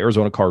Bears, the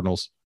Arizona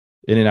Cardinals,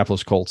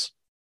 Indianapolis Colts,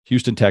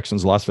 Houston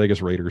Texans, Las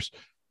Vegas Raiders,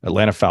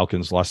 Atlanta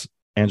Falcons, Los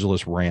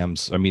Angeles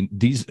Rams. I mean,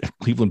 these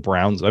Cleveland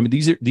Browns. I mean,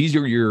 these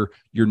are your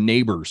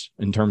neighbors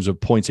in terms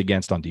of points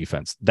against on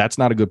defense. That's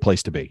not a good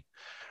place to be.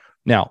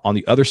 Now, on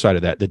the other side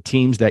of that, the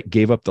teams that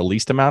gave up the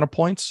least amount of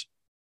points,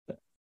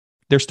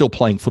 they're still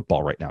playing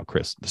football right now,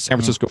 Chris. The San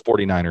Francisco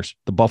 49ers,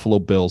 the Buffalo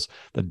Bills,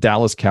 the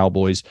Dallas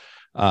Cowboys.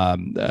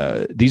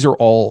 These are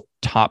all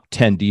top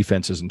 10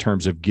 defenses in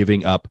terms of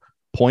giving up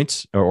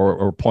points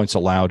or points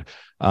allowed.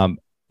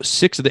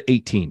 6 of the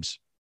 8 teams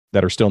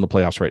that are still in the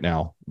playoffs right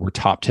now were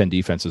top 10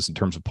 defenses in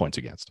terms of points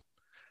against.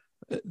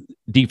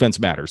 Defense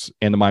matters,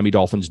 and the Miami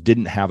Dolphins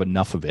didn't have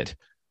enough of it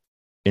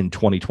in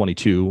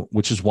 2022,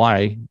 which is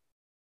why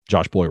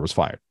Josh Boyer was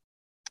fired.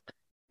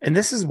 And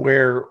this is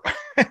where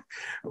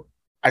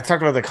I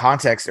talked about the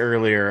context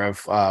earlier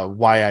of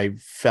why I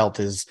felt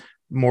as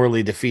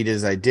morally defeated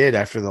as I did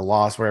after the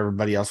loss, where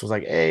everybody else was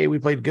like, hey, we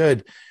played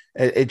good.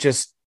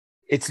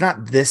 It's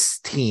not this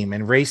team.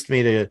 And Race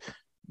made a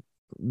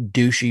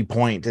douchey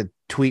point to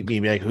tweet me,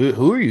 be like,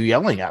 who are you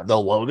yelling at? The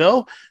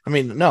logo? I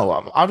mean, no,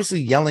 I'm obviously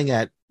yelling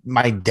at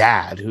my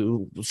dad,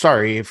 who,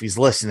 sorry if he's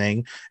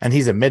listening, and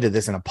he's admitted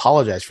this and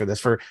apologized for this,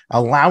 for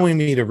allowing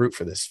me to root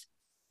for this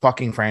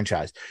fucking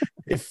franchise,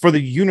 for the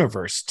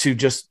universe to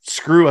just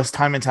screw us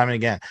time and time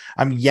again.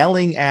 I'm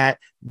yelling at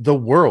the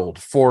world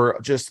for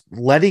just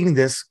letting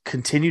this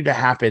continue to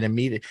happen and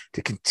me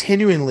to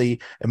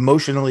continually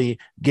emotionally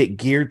get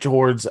geared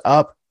towards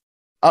up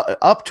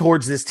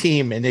towards this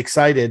team and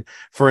excited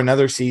for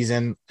another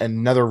season,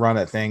 another run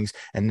at things.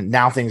 And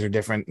now things are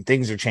different.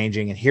 Things are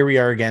changing. And here we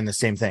are again, the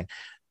same thing.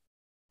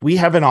 We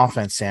have an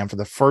offense, Sam, for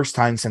the first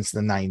time since the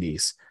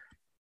 90s.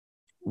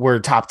 We're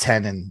top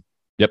 10 in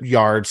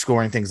yards,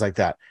 scoring, things like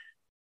that.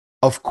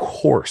 Of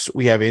course,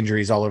 we have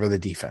injuries all over the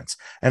defense.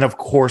 And of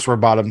course, we're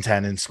bottom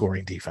 10 in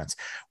scoring defense.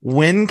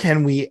 When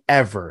can we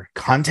ever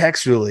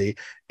contextually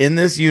in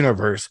this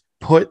universe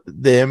put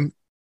them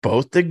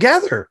both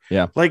together?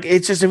 Yeah. Like,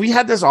 it's just, if we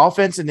had this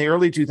offense in the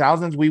early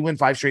 2000s, we win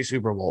 5 straight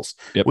Super Bowls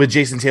with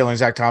Jason Taylor and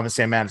Zach Thomas,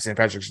 Sam Madison,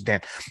 Patrick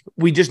Surtain.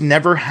 We just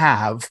never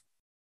have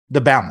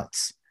the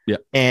balance. Yeah.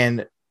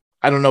 And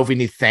I don't know if we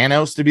need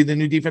Thanos to be the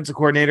new defensive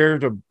coordinator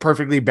to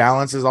perfectly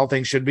balance as all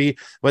things should be,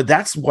 but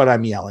that's what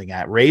I'm yelling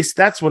at. Race,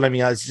 that's what I'm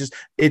yelling at. It's just,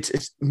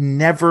 it's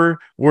never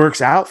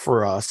works out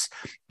for us.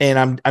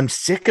 And I'm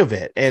sick of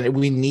it. And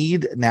we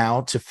need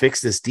now to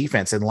fix this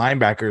defense, and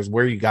linebackers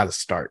where you got to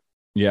start.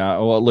 Yeah,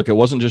 well, look, it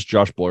wasn't just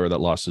Josh Boyer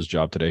that lost his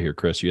job today here,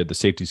 Chris. You had the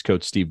safeties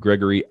coach, Steve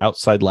Gregory,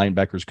 outside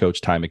linebackers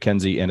coach, Ty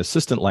McKenzie, and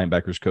assistant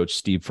linebackers coach,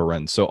 Steve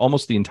Ferenz. So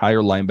almost the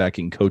entire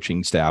linebacking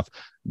coaching staff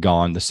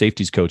gone, the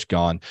safeties coach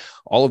gone.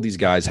 All of these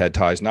guys had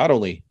ties not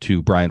only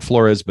to Brian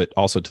Flores, but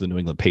also to the New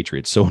England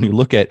Patriots. So when you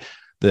look at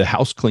the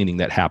house cleaning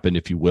that happened,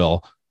 if you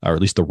will, or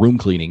at least the room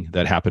cleaning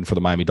that happened for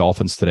the Miami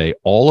Dolphins today,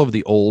 all of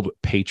the old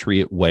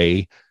Patriot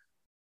way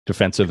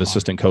defensive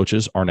assistant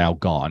coaches are now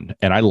gone.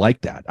 And I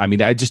like that. I mean,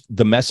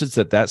 the message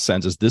that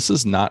sends is this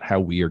is not how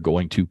we are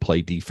going to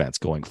play defense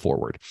going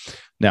forward.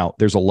 Now,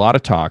 there's a lot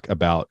of talk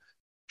about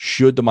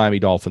should the Miami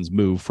Dolphins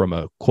move from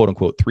a quote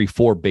unquote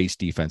 3-4 base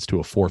defense to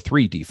a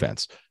 4-3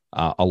 defense.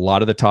 A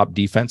lot of the top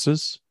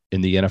defenses in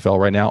the NFL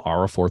right now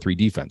are a 4-3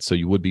 defense. So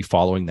you would be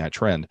following that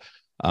trend.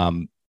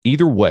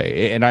 Either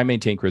way, and I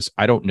maintain, Chris,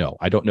 I don't know.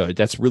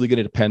 That's really going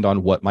to depend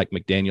on what Mike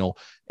McDaniel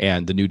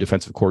and the new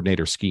defensive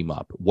coordinator scheme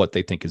up, what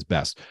they think is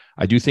best.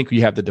 I do think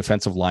we have the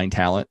defensive line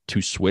talent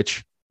to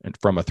switch and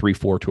from a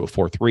 3-4 to a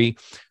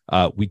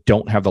 4-3. We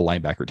don't have the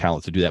linebacker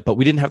talent to do that, but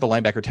we didn't have the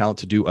linebacker talent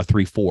to do a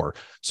 3-4.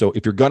 So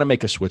if you're going to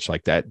make a switch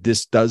like that,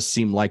 this does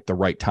seem like the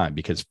right time,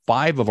 because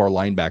 5 of our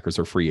linebackers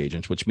are free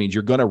agents, which means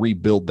you're going to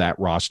rebuild that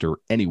roster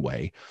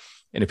anyway.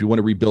 And if you want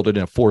to rebuild it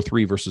in a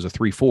 4-3 versus a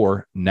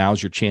 3-4,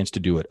 now's your chance to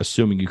do it,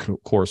 assuming you can,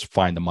 of course,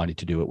 find the money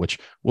to do it, which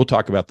we'll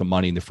talk about the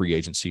money in the free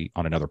agency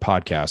on another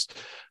podcast.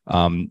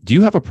 Do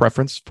you have a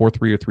preference,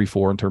 4-3 or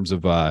 3-4, in terms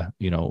of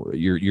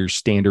your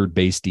standard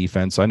base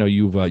defense? I know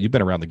you've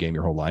been around the game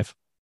your whole life.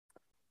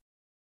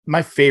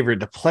 My favorite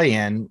to play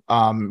in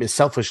is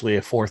selfishly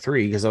a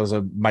 4-3, because I was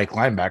a Mike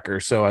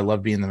linebacker, so I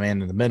love being the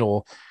man in the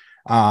middle,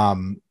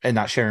 and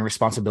not sharing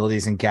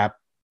responsibilities and gap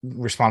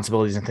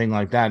responsibilities and things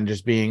like that, and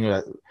just being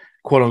a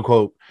quote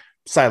unquote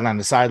sideline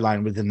to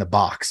sideline within the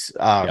box,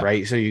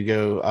 right? So you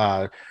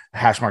go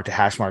hash mark to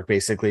hash mark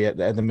basically at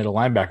the middle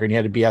linebacker, and you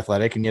had to be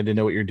athletic and you had to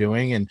know what you're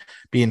doing and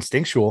be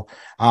instinctual.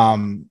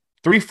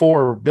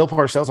 3-4, Bill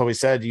Parcells always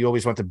said you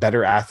always want the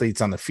better athletes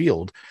on the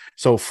field.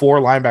 So 4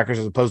 linebackers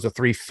as opposed to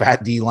 3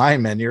 fat D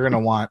linemen, you're going to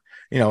want,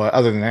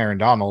 other than Aaron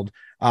Donald,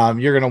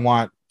 you're going to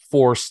want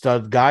 4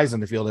 stud guys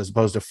on the field as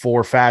opposed to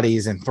 4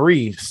 fatties and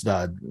 3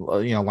 stud,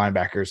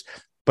 linebackers.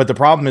 But the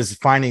problem is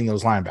finding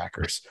those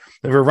linebackers.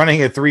 If we're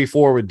running a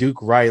 3-4 with Duke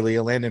Riley,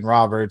 Landon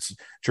Roberts,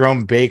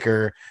 Jerome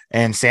Baker,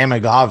 and Sam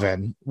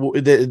McGovern,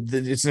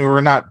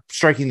 we're not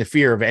striking the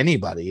fear of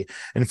anybody.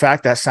 In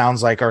fact, that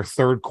sounds like our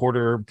third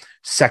quarter,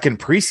 second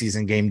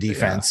preseason game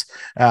defense,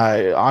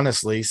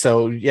 honestly.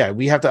 So,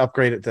 we have to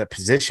upgrade at that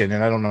position,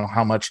 and I don't know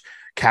how much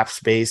cap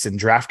space and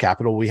draft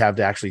capital we have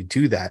to actually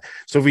do that.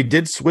 So if we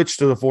did switch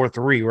to the 4-3,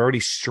 we're already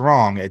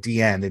strong at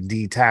D end and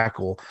D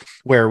tackle,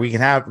 where we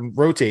can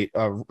rotate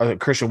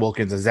Christian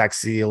Wilkins, a Zach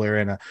Sealer,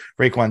 and a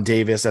Raekwon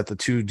Davis at the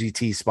 2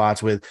 DT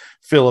spots, with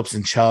Phillips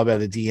and Chubb at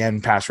a D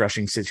end pass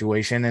rushing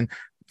situation, and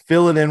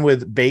fill it in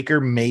with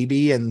Baker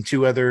maybe and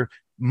 2 other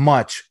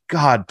much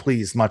better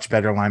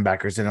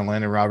linebackers than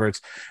Landon Roberts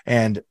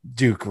and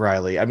Duke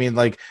Riley. I mean,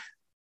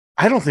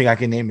 I don't think I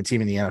can name a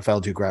team in the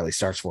NFL Duke Riley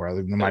starts for,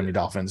 other than the Miami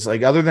Dolphins.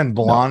 Other than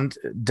blonde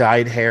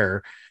dyed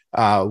hair,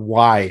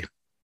 why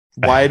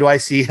do I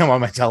see him on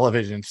my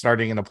television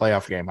starting in a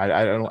playoff game?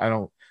 I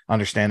don't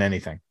understand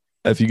anything.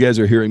 If you guys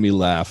are hearing me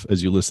laugh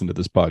as you listen to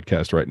this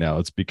podcast right now,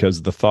 it's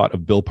because the thought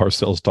of Bill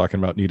Parcells talking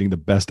about needing the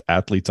best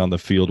athletes on the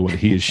field when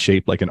he is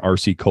shaped like an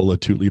RC Cola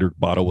 2-liter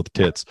bottle with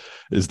tits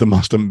is the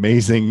most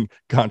amazing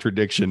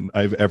contradiction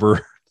I've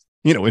ever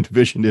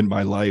envisioned in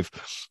my life.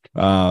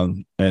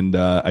 And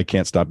I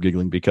can't stop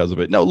giggling because of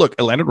it. No, look,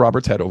 Landon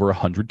Roberts had over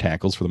 100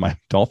 tackles for the Miami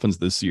Dolphins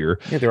this year.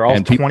 Yeah, they're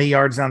all 20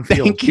 yards on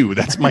field. Thank you.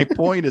 That's my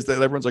point, is that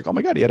everyone's like, oh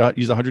my God,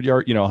 he's a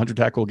 100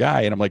 tackle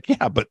guy. And I'm like,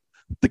 yeah, but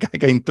the guy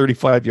gained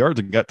 35 yards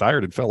and got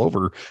tired and fell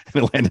over,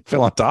 and Landon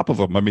fell on top of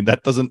him. I mean,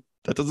 that doesn't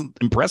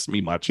impress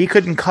me much. He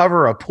couldn't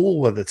cover a pool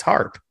with a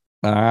tarp.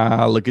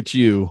 Look at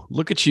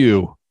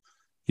you.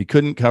 He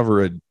couldn't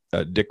cover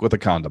a dick with a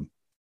condom.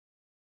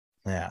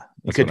 Yeah,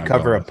 he couldn't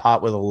cover a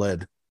pot with a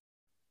lid.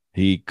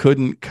 He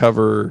couldn't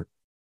cover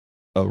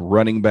a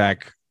running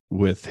back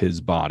with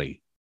his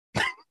body.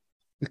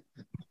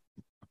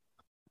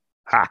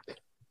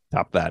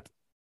 Top that.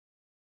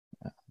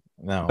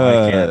 No,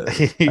 I can't.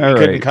 He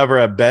couldn't cover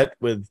a bet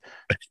with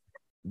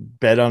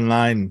Bet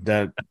Online.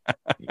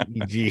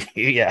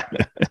 Yeah.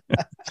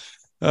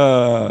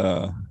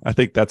 I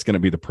think that's going to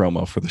be the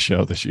promo for the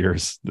show this year,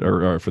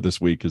 or for this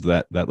week, is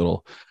that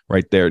little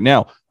right there.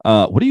 Now,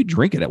 what are you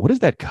drinking at? What is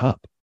that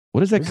cup?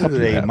 What is that cup?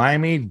 Is a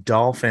Miami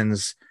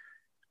Dolphins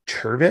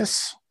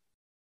Tervis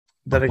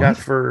that I got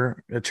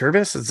for a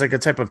Tervis. It's like a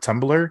type of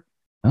tumbler.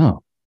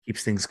 Oh,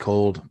 keeps things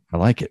cold. I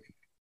like it.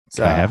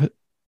 Can I have it?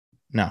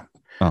 No.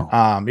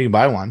 Oh, you can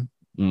buy one.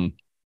 I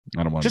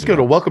don't want. Just go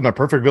to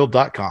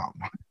welcome-to-perfectbuild.com.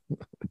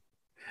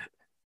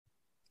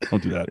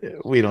 Don't do that.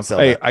 We don't sell.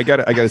 Hey, that. I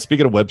got to.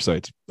 Speaking of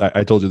websites,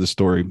 I told you the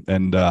story,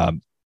 and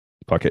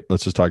fuck it,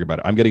 let's just talk about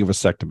it. I'm getting a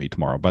vasectomy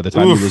tomorrow. By the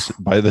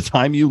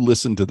time you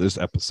listen to this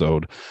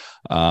episode,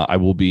 I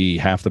will be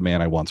half the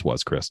man I once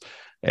was, Chris.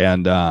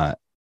 And I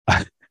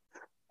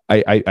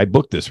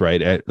booked this,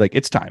 right?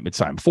 It's time. It's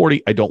time.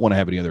 40. I don't want to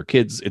have any other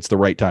kids. It's the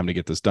right time to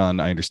get this done.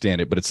 I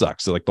understand it, but it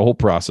sucks. So the whole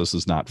process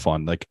is not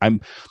fun.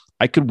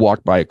 I could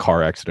walk by a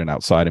car accident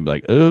outside and be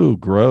like, oh,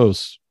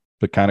 gross,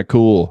 but kind of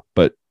cool.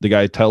 But the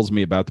guy tells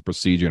me about the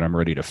procedure and I'm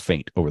ready to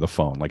faint over the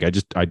phone.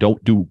 I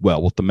don't do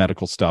well with the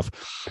medical stuff.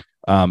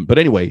 But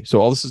anyway,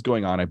 so all this is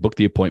going on. I booked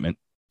the appointment.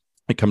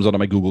 It comes out on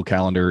my Google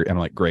Calendar, and I'm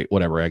like, great,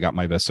 whatever. I got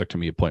my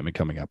vasectomy appointment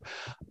coming up.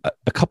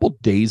 A couple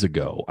days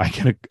ago, I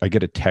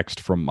get a text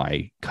from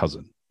my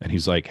cousin, and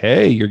he's like,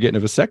 hey, you're getting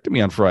a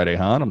vasectomy on Friday,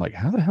 huh? And I'm like,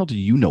 how the hell do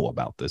you know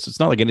about this? It's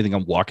not like anything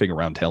I'm walking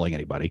around telling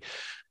anybody.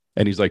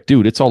 And he's like,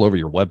 dude, it's all over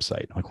your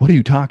website. I'm like, what are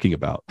you talking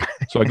about?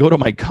 So I go to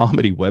my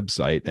comedy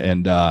website,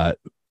 and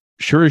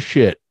sure as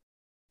shit,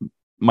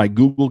 my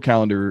Google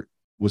Calendar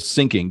was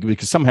syncing,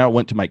 because somehow it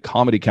went to my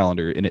comedy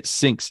calendar, and it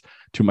syncs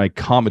to my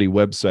comedy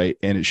website,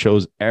 and it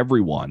shows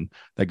everyone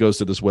that goes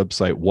to this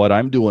website what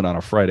I'm doing on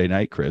a Friday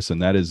night, Chris.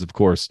 And that is, of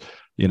course,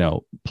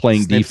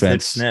 playing snip,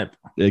 defense. Snip.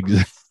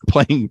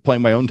 playing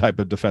my own type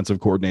of defensive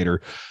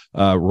coordinator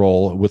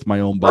role with my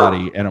own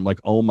body. And I'm like,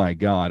 oh my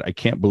God, I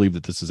can't believe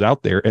that this is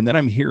out there. And then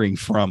I'm hearing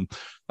from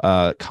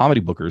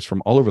comedy bookers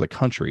from all over the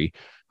country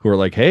who are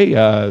like, hey,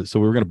 so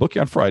we were going to book you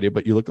on Friday,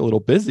 but you look a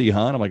little busy,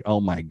 huh? And I'm like, oh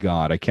my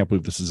God, I can't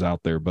believe this is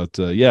out there. But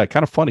yeah,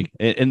 kind of funny.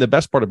 And the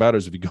best part about it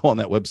is if you go on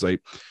that website,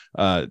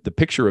 the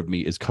picture of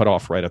me is cut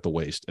off right at the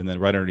waist. And then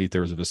right underneath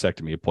there is a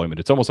vasectomy appointment.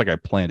 It's almost like I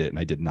planned it and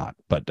I did not.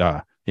 But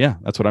yeah,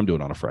 that's what I'm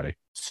doing on a Friday.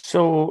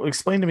 So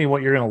explain to me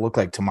what you're going to look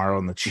like tomorrow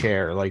in the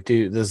chair. Like,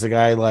 does the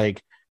guy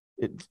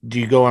do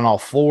you go on all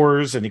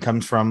fours and he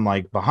comes from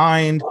like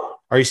behind?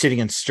 Are you sitting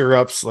in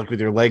stirrups, like with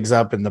your legs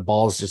up and the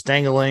ball's just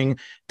dangling?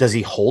 Does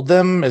he hold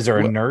them? Is there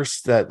a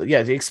nurse that? Yeah,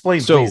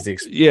 explain,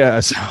 please. Yeah,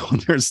 so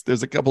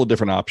there's a couple of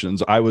different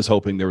options. I was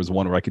hoping there was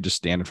one where I could just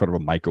stand in front of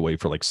a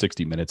microwave for like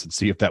 60 minutes and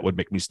see if that would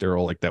make me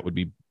sterile. Like that would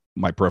be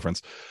my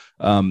preference.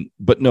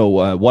 But no,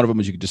 one of them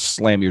is you could just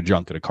slam your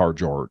junk at a car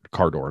door,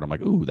 and I'm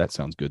like, ooh, that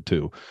sounds good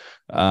too.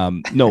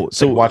 No,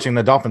 so like watching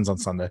the Dolphins on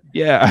Sunday.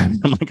 Yeah,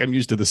 I'm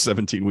used to the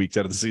 17 weeks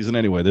out of the season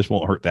anyway. This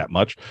won't hurt that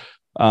much.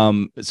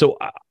 So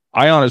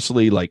I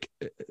honestly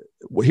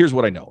here's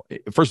what I know.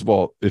 First of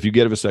all, if you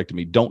get a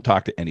vasectomy, don't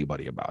talk to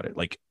anybody about it.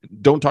 Like,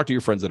 don't talk to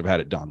your friends that have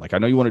had it done. Like, I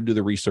know you want to do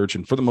the research,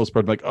 and for the most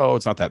part, like, oh,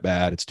 it's not that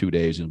bad. It's 2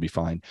 days and it'll be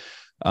fine.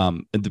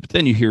 But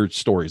then you hear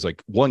stories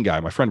like one guy,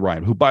 my friend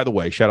Ryan, who, by the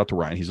way, shout out to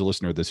Ryan. He's a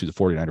listener of this. He's a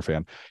 49er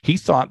fan. He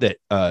thought that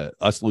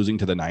us losing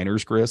to the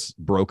Niners, Chris,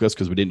 broke us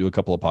because we didn't do a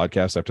couple of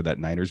podcasts after that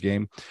Niners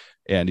game.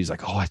 And he's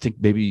like, oh, I think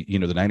maybe,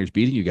 the Niners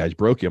beating you guys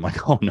broke you. I'm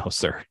like, oh, no,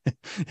 sir.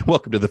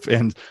 Welcome to the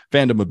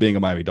fandom of being a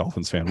Miami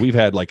Dolphins fan. We've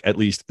had like at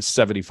least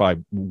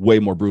 75 way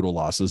more brutal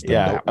losses.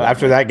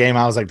 After that game,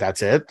 I was like,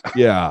 that's it.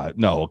 Yeah,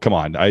 no, come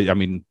on. I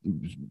mean,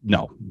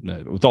 no,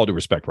 with all due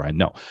respect, Ryan,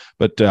 no.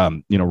 But,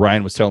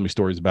 Ryan was telling me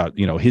stories about,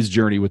 his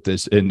journey with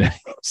this. And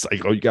it's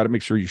like, oh, you got to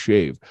make sure you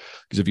shave.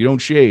 Because if you don't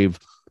shave,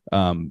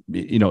 and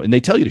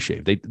they tell you to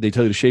shave, they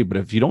tell you to shave, but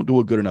if you don't do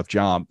a good enough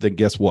job, then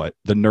guess what?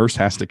 The nurse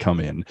has to come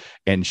in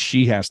and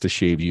she has to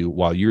shave you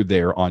while you're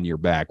there on your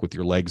back with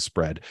your legs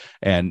spread.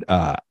 And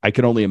I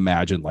can only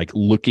imagine like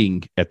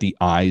looking at the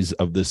eyes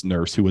of this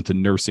nurse who went to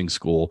nursing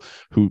school,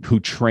 who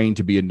trained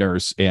to be a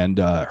nurse, and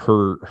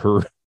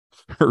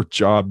her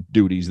job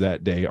duties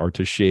that day are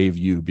to shave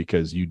you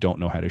because you don't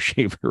know how to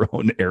shave your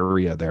own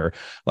area there.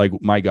 Like,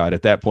 my God,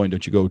 at that point,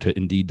 don't you go to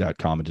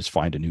Indeed.com and just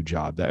find a new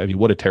job?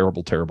 What a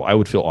terrible, I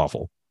would feel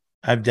awful.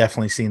 I've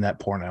definitely seen that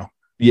porno.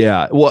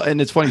 Yeah. Well,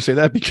 and it's funny you say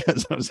that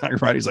because I was talking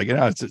about, he's like,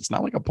 it's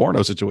not like a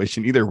porno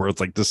situation either, where it's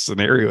like this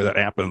scenario that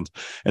happens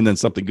and then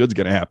something good's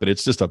going to happen.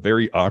 It's just a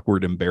very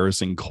awkward,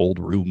 embarrassing, cold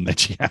room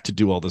that you have to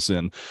do all this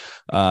in.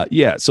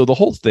 Yeah. So the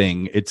whole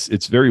thing, it's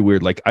very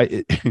weird. Like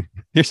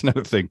here's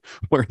another thing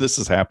where this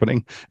is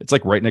happening. It's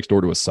like right next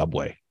door to a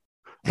Subway.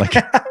 Like,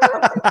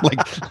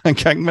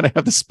 like I'm going to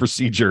have this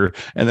procedure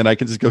and then I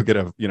can just go get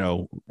a,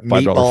 $5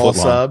 foot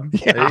sub.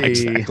 Yeah, hey.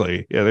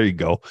 Exactly. Yeah. There you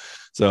go.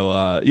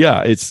 So,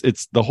 yeah, it's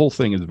the whole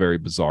thing is very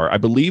bizarre. I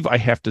believe I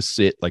have to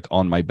sit like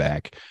on my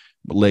back,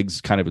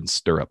 legs kind of in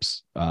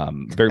stirrups,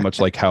 very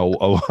much like how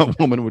a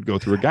woman would go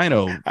through a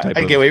gyno. I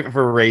can't wait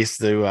for Race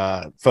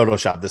to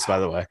Photoshop this, by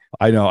the way.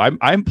 I know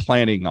I'm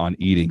planning on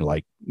eating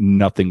like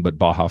nothing but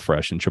Baja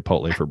Fresh and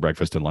Chipotle for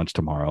breakfast and lunch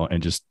tomorrow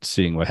and just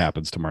seeing what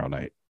happens tomorrow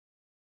night.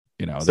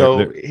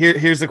 So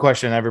here's the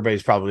question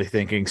everybody's probably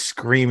thinking,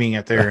 screaming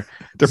at their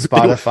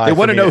Spotify. They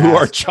want to know who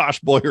our Josh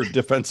Boyer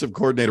defensive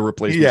coordinator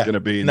replacement is going to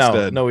be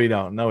instead. No, we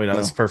don't.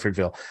 It's perfect,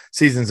 Phil.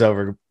 Season's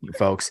over,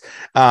 folks.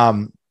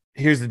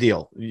 Here's the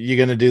deal. You're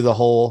going to do the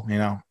whole,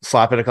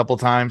 slap it a couple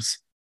times,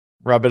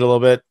 rub it a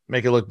little bit,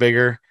 make it look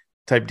bigger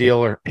type deal,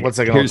 or what's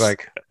that going to look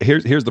like?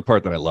 Here's the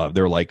part that I love.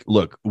 They're like,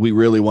 look, we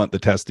really want the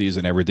testes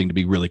and everything to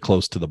be really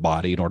close to the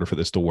body in order for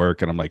this to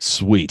work. And I'm like,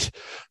 sweet.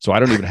 So I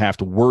don't even have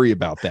to worry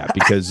about that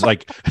because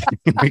like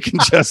we're going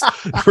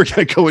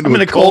to go into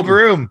a cold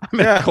room. I'm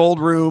in a cold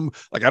room.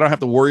 Like I don't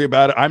have to worry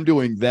about it. I'm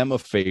doing them a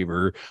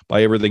favor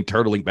by everything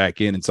turtling back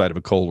inside of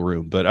a cold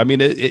room. But I mean,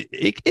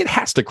 it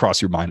has to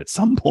cross your mind at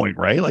some point,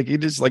 right? Like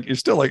you're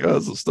still like, oh,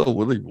 this is still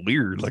really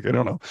weird. Like, I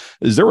don't know.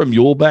 Is there a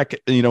mule back,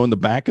 in the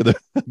back of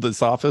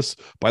this office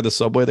by the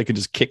Subway that can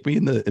just kick me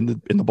in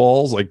the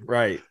balls? Like,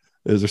 right.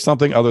 Is there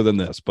something other than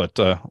this? But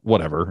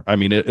whatever. I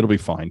mean, it'll be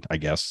fine, I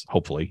guess.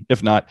 Hopefully,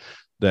 if not,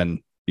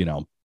 then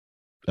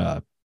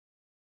there'll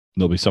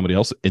be somebody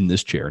else in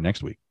this chair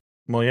next week.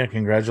 Well, yeah.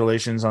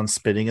 Congratulations on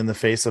spitting in the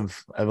face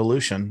of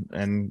evolution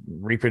and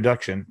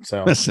reproduction.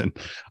 So listen,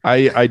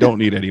 I don't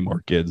need any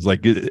more kids.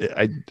 Like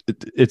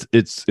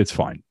it's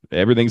fine.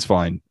 Everything's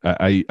fine.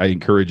 I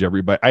encourage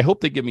everybody. I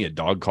hope they give me a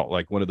dog call,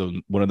 like one of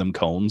them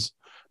cones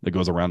that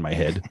goes around my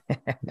head.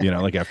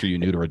 Like after you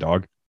neuter a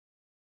dog.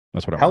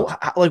 That's what I want.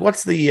 How like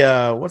what's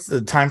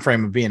the time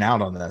frame of being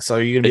out on this? So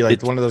are you gonna be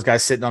like one of those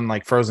guys sitting on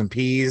like frozen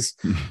peas,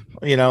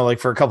 like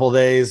for a couple of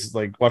days,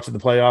 like watching the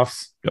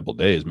playoffs? Couple of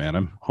days, man.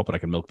 I'm hoping I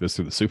can milk this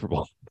through the Super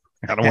Bowl.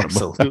 I don't want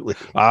to. Absolutely.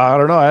 I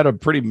don't know. I had a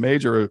pretty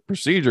major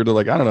procedure to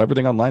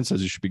everything online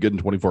says you should be good in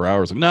 24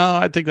 hours. No,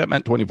 I think that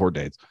meant 24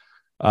 days.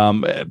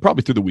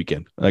 Probably through the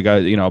weekend. Like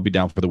I'll be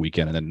down for the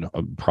weekend, and then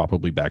I'll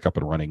probably back up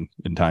and running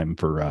in time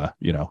for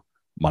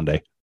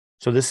Monday.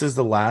 So this is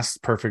the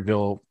last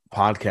Perfectville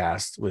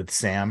podcast with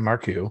Sam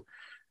Marcoux,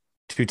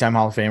 two-time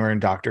Hall of Famer,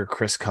 and Dr.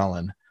 Chris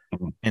Cullen,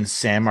 and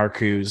Sam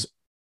Marcoux's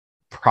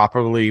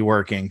properly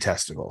working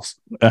testicles.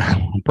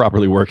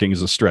 Properly working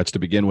is a stretch to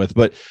begin with,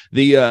 but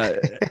the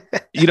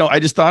I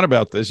just thought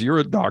about this. You're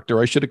a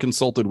doctor. I should have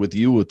consulted with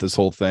you with this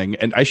whole thing,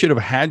 and I should have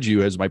had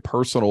you as my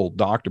personal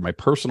doctor, my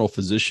personal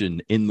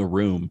physician in the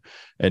room,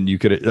 and you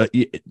could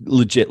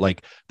legit,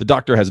 like, the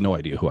doctor has no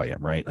idea who I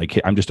am, right?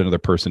 Like, I'm just another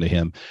person to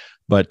him.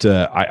 But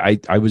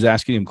I was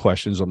asking him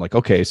questions. I'm like,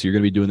 okay, so you're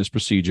going to be doing this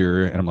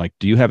procedure, and I'm like,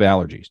 do you have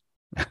allergies?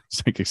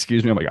 It's like,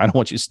 excuse me. I'm like, I don't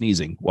want you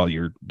sneezing while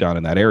you're down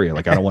in that area.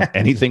 Like, I don't want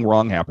anything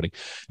wrong happening.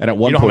 And at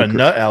one point, you don't have have a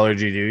nut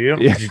allergy, do you?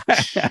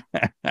 Yeah.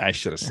 I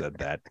should have said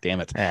that.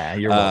 Damn it. Yeah,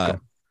 you're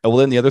welcome. Well,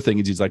 then the other thing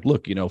is, he's like,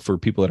 look, for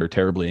people that are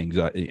terribly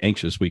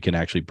anxious, we can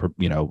actually,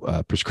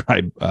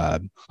 prescribe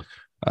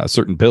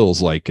certain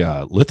pills like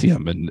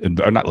lithium and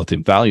or not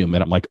lithium, Valium.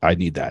 And I'm like, I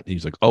need that. And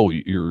he's like, oh,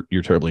 you're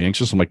terribly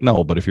anxious. I'm like,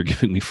 no, but if you're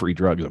giving me free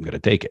drugs, I'm going to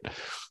take it.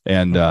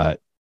 And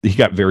he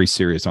got very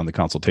serious on the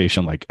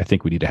consultation. Like, I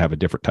think we need to have a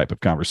different type of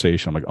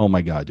conversation. I'm like, oh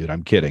my God, dude,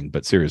 I'm kidding.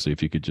 But seriously,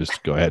 if you could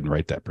just go ahead and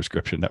write that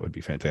prescription, that would be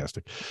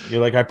fantastic.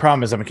 You're like, I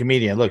promise I'm a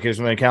comedian. Look, here's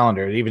my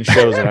calendar. It even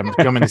shows that I'm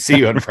coming to see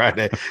you on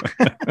Friday.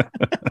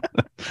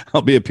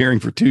 I'll be appearing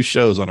for 2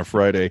 shows on a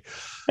Friday.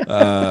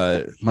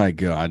 My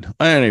God.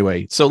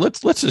 Anyway, so let's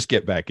just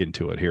get back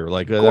into it here.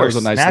 Like, that was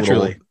a nice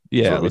naturally.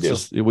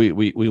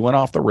 We went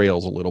off the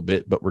rails a little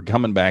bit, but we're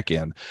coming back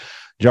in.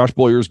 Josh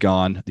Boyer's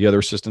gone. The other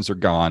assistants are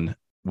gone.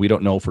 We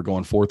don't know if we're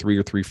going 4-3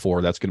 or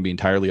 3-4. That's going to be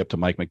entirely up to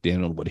Mike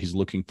McDaniel and what he's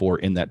looking for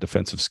in that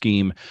defensive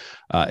scheme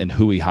and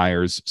who he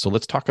hires. So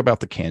let's talk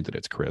about the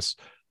candidates, Chris.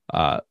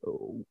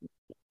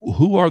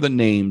 Who are the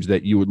names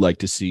that you would like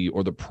to see,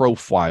 or the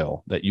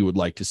profile that you would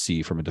like to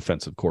see from a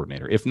defensive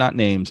coordinator? If not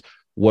names,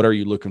 what are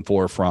you looking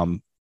for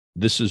from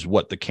this is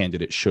what the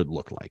candidate should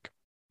look like?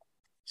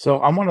 So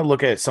I want to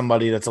look at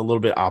somebody that's a little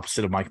bit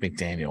opposite of Mike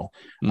McDaniel,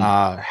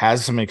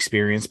 has some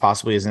experience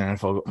possibly as an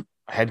NFL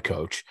head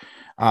coach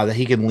that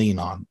he can lean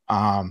on.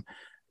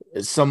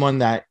 Someone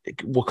that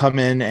will come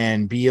in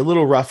and be a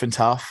little rough and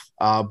tough,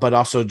 but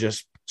also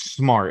just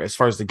smart as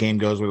far as the game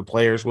goes, where the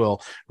players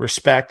will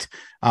respect,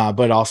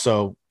 but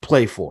also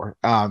play for.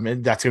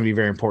 And that's going to be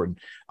very important.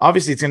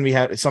 Obviously, it's going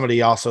to be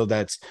somebody also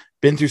that's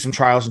been through some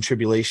trials and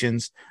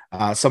tribulations,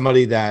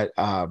 somebody that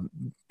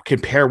can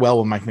pair well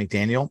with Mike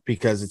McDaniel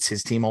because it's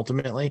his team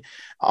ultimately.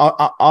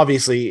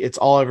 Obviously, it's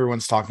all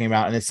everyone's talking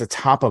about, and it's the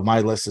top of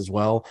my list as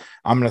well.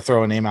 I'm going to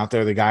throw a name out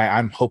there. The guy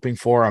I'm hoping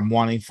for, I'm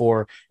wanting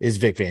for, is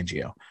Vic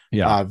Fangio.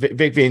 Yeah,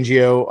 Vic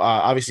Fangio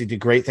obviously did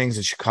great things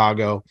in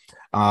Chicago.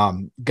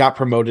 Got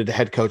promoted to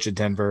head coach at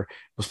Denver.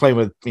 Was playing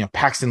with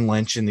Paxton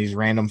Lynch and these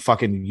random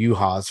fucking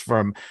U-Hauls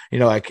from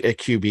like a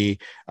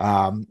QB.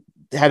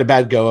 Had a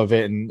bad go of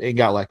it and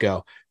got let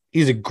go.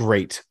 He's a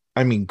great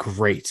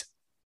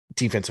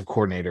defensive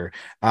coordinator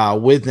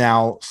with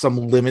now some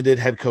limited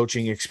head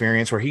coaching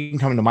experience, where he can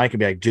come into Mike and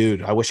be like,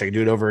 dude, I wish I could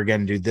do it over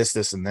again and do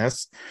this, and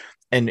this,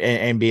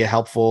 and be a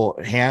helpful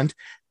hand.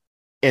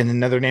 And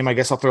another name I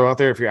guess I'll throw out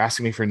there, if you're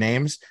asking me for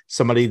names,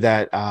 somebody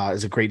that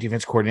is a great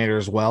defense coordinator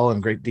as well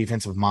and great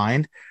defensive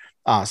mind,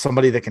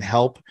 somebody that can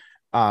help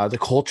the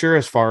culture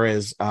as far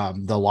as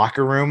the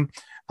locker room,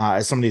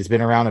 as somebody that's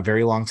been around a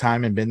very long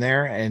time and been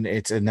there. And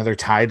it's another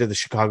tie to the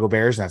Chicago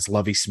Bears, and that's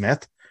Lovie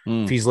Smith.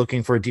 If he's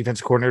looking for a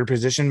defensive coordinator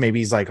position, maybe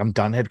he's like, I'm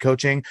done head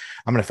coaching.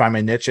 I'm going to find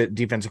my niche at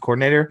defensive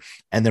coordinator.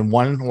 And then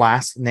one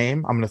last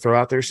name I'm going to throw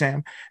out there,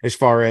 Sam, as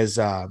far as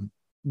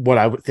what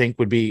I would think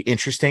would be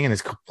interesting and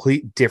is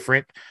complete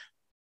different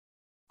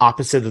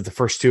opposite of the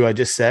first two I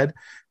just said,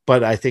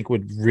 but I think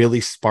would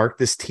really spark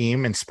this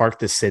team and spark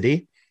the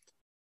city.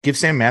 Give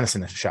Sam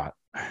Madison a shot.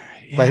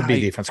 Let him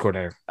be defense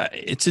coordinator.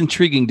 It's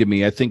intriguing to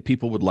me. I think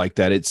people would like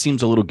that. It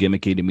seems a little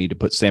gimmicky to me to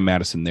put Sam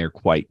Madison there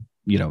right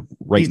He's now.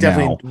 He's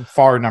definitely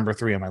far number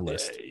 3 on my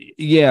list.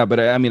 Yeah,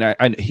 but I mean,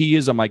 he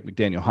is a Mike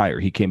McDaniel hire.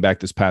 He came back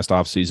this past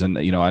offseason.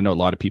 I know a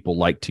lot of people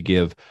like to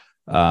give,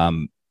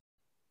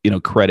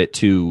 credit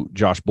to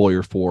Josh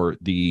Boyer for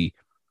the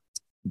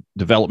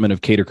development of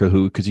Kader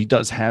Kahu, because he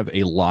does have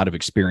a lot of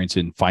experience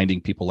in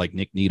finding people like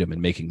Nick Needham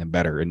and making them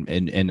better.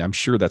 And I'm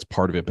sure that's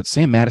part of it. But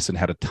Sam Madison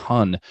had a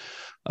ton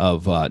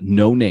of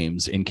no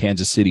names in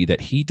Kansas City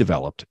that he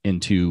developed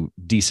into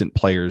decent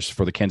players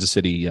for the Kansas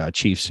City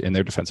Chiefs in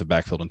their defensive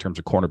backfield in terms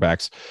of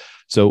cornerbacks.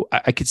 So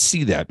I could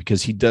see that,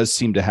 because he does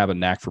seem to have a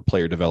knack for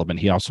player development.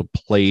 He also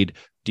played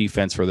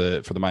defense for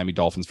the Miami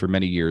Dolphins for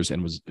many years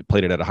and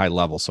played it at a high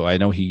level. So I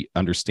know he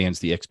understands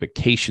the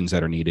expectations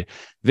that are needed.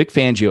 Vic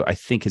Fangio, I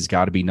think, has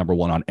got to be number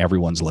 1 on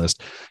everyone's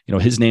list.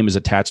 His name is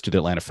attached to the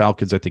Atlanta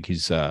Falcons. I think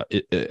he's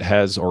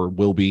has or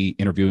will be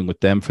interviewing with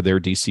them for their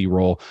DC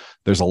role.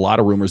 There's a lot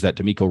of rumors that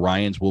DeMeco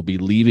Ryans will be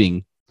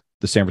leaving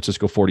the San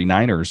Francisco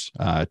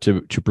 49ers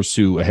to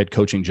pursue a head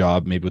coaching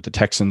job, maybe with the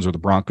Texans or the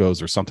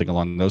Broncos or something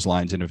along those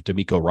lines. And if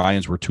DeMeco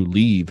Ryans were to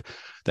leave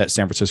that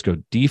San Francisco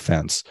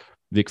defense,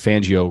 Vic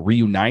Fangio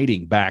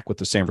reuniting back with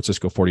the San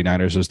Francisco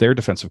 49ers as their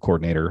defensive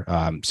coordinator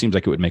seems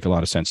like it would make a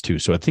lot of sense too.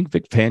 So I think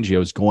Vic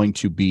Fangio is going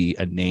to be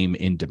a name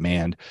in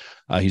demand.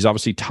 He's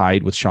obviously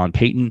tied with Sean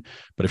Payton,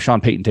 but if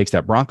Sean Payton takes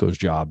that Broncos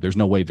job, there's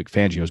no way Vic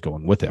Fangio is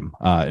going with him.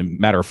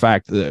 Matter of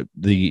fact,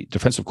 the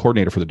defensive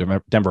coordinator for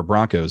the Denver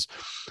Broncos,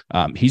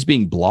 he's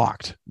being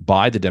blocked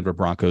by the Denver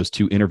Broncos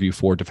to interview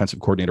for defensive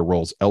coordinator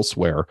roles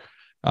elsewhere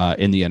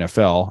in the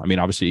NFL. I mean,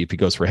 obviously, if he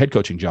goes for a head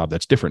coaching job,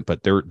 that's different,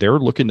 but they're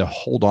looking to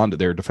hold on to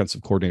their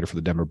defensive coordinator for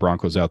the Denver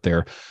Broncos out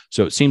there.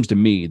 So it seems to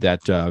me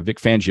that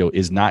Vic Fangio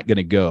is not going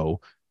to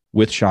go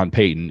with Sean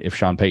Payton if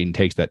Sean Payton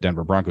takes that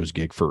Denver Broncos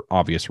gig for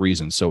obvious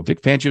reasons. So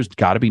Vic Fangio's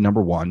got to be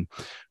number one.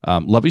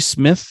 Lovie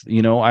Smith,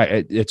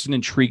 it's an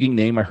intriguing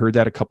name. I heard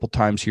that a couple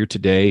times here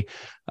today.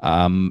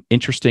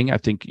 Interesting. I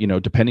think,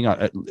 depending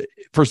on,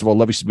 first of all,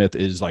 Lovie Smith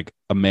is like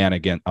a man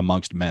again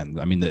amongst men.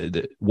 I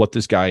mean, what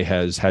this guy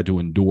has had to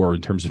endure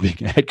in terms of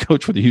being a head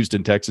coach for the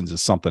Houston Texans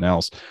is something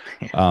else.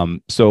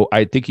 So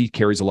I think he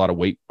carries a lot of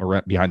weight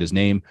around behind his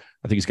name.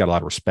 I think he's got a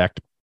lot of respect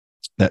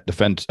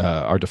that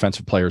our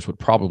defensive players would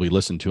probably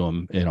listen to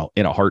him,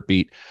 in a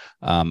heartbeat.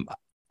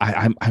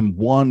 I'm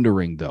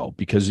wondering though,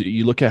 because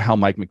you look at how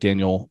Mike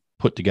McDaniel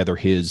put together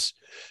his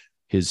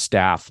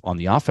staff on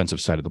the offensive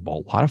side of the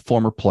ball, a lot of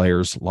former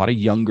players, a lot of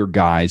younger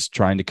guys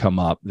trying to come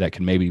up that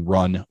can maybe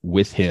run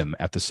with him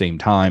at the same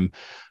time.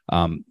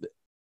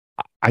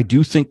 I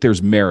do think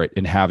there's merit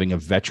in having a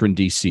veteran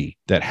DC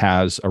that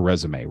has a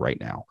resume right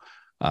now.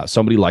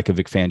 Somebody like a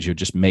Vic Fangio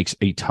just makes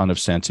a ton of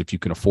sense if you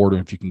can afford him,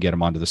 if you can get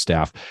him onto the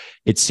staff.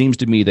 It seems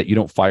to me that you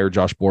don't fire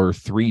Josh Boyer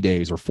 3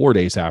 days or 4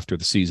 days after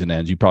the season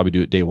ends. You probably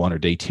do it day one or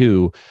day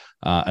two,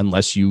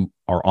 unless you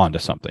are onto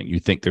something. You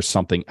think there's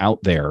something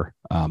out there.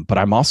 But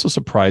I'm also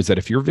surprised that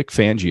if you're Vic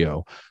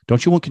Fangio,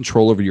 don't you want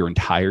control over your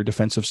entire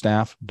defensive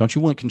staff? Don't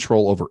you want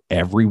control over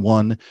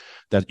everyone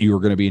that you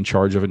are going to be in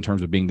charge of in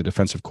terms of being the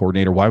defensive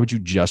coordinator? Why would you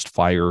just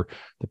fire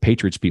the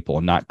Patriots people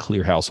and not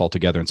clear house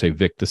altogether and say,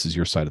 Vic, this is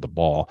your side of the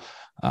ball?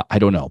 I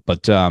don't know,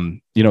 but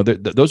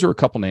those are a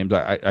couple names.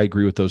 I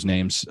agree with those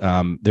names.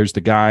 There's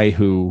the guy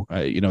who,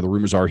 the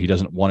rumors are he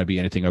doesn't want to be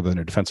anything other than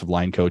a defensive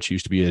line coach. He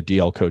used to be a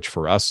DL coach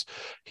for us.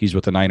 He's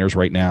with the Niners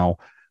right now.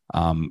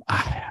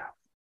 I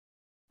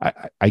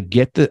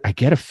get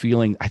a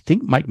feeling. I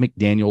think Mike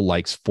McDaniel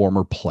likes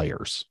former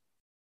players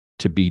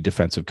to be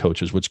defensive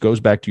coaches, which goes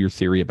back to your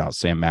theory about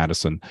Sam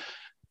Madison.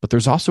 But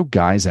there's also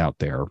guys out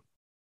there.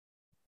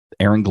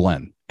 Aaron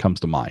Glenn comes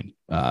to mind.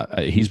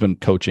 He's been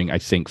coaching, I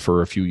think,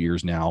 for a few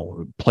years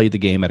now, played the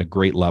game at a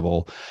great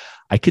level.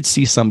 I could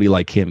see somebody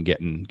like him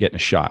getting a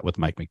shot with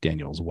Mike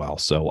McDaniel as well.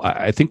 So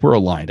I think we're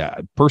aligned.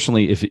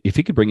 Personally, if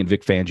he could bring in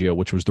Vic Fangio,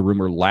 which was the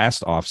rumor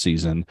last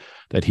offseason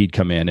that he'd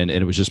come in, and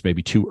it was just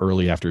maybe too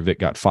early after Vic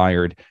got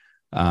fired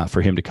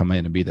for him to come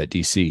in and be that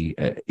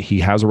DC. He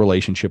has a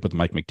relationship with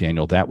Mike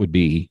McDaniel. That would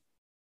be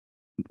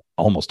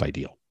almost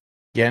ideal.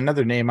 Yeah,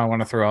 another name I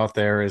want to throw out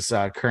there is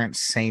current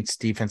Saints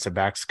defensive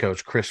backs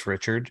coach Chris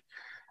Richard.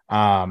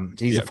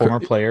 He's a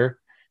former player.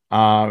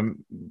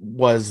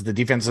 Was the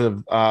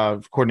defensive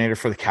coordinator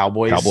for the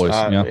Cowboys.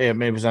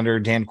 It was under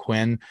Dan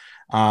Quinn.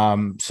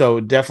 So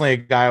definitely a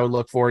guy I would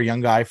look for, a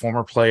young guy,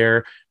 former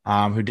player,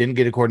 who didn't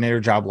get a coordinator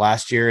job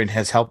last year and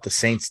has helped the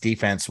Saints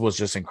defense, was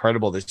just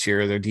incredible this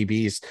year, their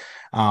DBs.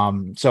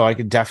 So I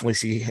could definitely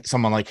see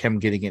someone like him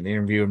getting an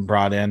interview and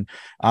brought in.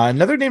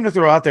 Another name to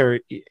throw out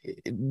there,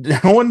 no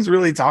one's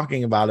really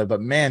talking about it,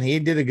 but man, he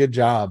did a good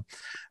job.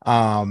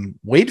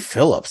 Wade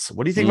Phillips.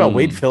 What do you think about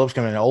Wade Phillips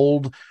coming,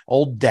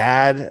 old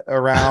dad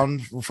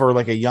around for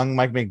like a young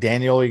Mike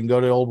McDaniel? You can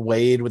go to old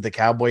Wade with the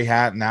cowboy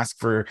hat and ask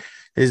for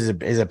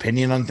his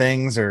opinion on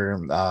things,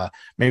 or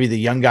maybe the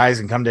young guys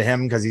can come to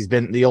him because he's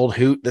been the old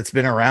hoot that's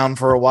been around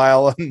for a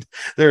while and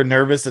they're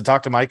nervous to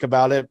talk to Mike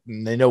about it.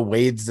 And they know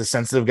Wade's the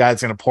sensitive guy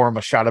that's going to pour him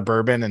a shot of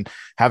bourbon and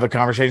have a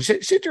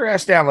conversation. Sit your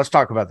ass down. Let's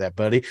talk about that,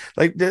 buddy.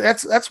 Like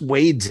that's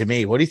Wade to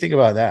me. What do you think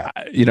about that?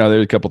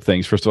 There's a couple of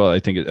things. First of all, I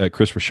think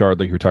Chris Richard,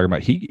 like you were talking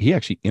about, he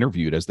actually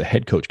interviewed as the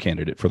head coach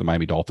candidate for the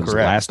Miami Dolphins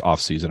last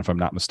offseason, if I'm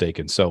not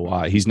mistaken.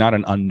 So he's not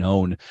an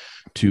unknown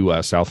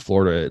to South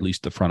Florida, at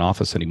least the front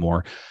office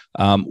anymore.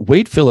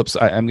 Wade Phillips,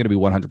 I'm going to be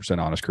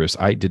 100% honest, Chris.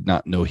 I did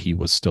not know he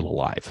was still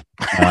alive.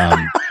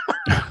 I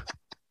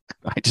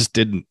just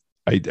didn't.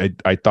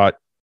 I thought,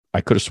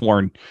 I could have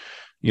sworn,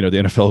 the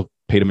NFL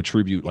paid him a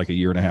tribute like a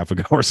year and a half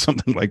ago or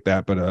something like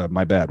that. But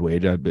my bad,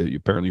 Wade.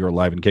 Apparently you're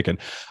alive and kicking.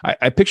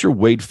 I picture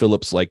Wade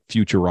Phillips like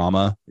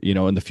Futurama,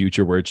 in the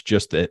future, where it's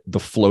just the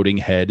floating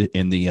head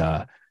in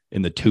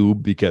the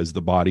tube because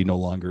the body no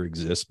longer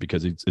exists,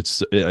 because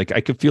it's like, I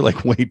could feel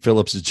like Wade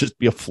Phillips is just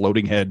be a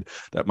floating head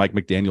that Mike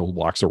McDaniel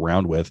walks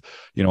around with,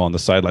 on the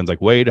sidelines.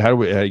 Like, Wade, how do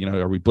we,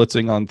 are we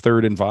blitzing on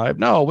 3rd and 5?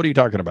 No, what are you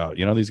talking about?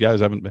 These guys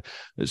haven't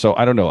been. So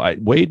I don't know.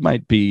 Wade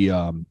might be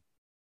a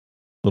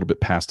little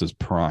bit past his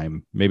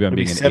prime. Maybe I'm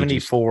being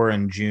 74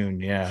 in June.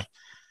 Yeah.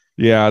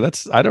 Yeah.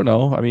 I don't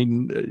know. I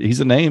mean,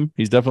 he's a name.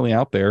 He's definitely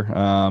out there.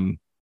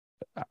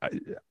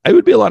 It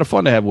would be a lot of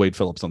fun to have Wade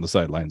Phillips on the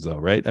sidelines, though,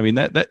 right? I mean,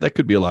 that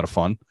could be a lot of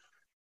fun.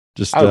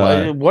 Just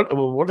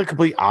what a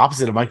complete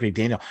opposite of Mike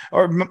McDaniel,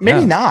 or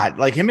maybe not.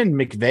 Like him and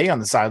McVay on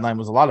the sideline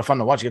was a lot of fun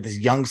to watch. You get this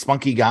young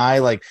spunky guy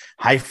like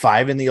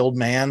high-fiving the old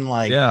man,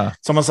 like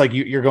it's almost like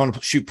you're going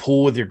to shoot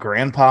pool with your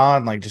grandpa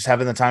and like just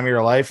having the time of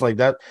your life. Like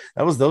that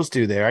was those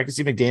two there. I could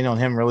see McDaniel and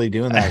him really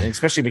doing that, and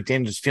especially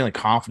McDaniel just feeling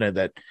confident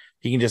that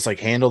he can just like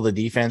handle the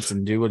defense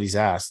and do what he's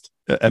asked.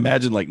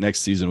 Imagine like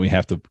next season we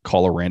have to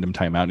call a random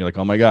timeout and you're like,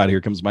 oh my God,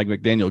 here comes Mike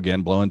McDaniel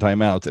again blowing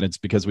timeouts. And it's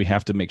because we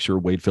have to make sure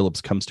Wade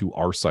Phillips comes to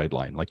our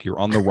sideline. Like you're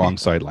on the wrong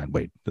sideline.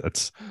 Wait,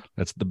 that's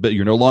the bit.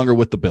 You're no longer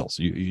with the Bills.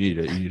 You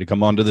need to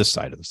come onto this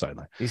side of the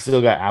sideline. He's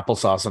still got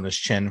applesauce on his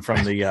chin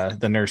from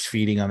the nurse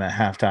feeding on that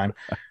halftime.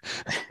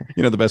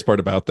 You know, the best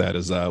part about that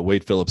is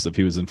Wade Phillips, if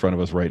he was in front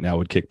of us right now,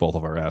 would kick both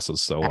of our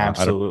asses. So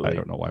absolutely. I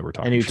don't know why we're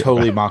talking. And he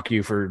totally mock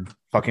you for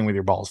fucking with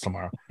your balls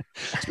tomorrow.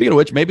 Speaking of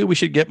which, maybe we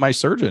should get my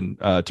surgeon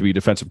to be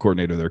defensive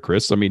coordinator there,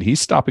 Chris. I mean, he's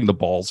stopping the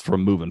balls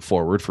from moving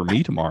forward for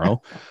me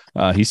tomorrow.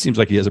 He seems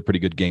like he has a pretty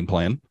good game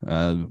plan.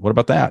 What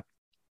about that?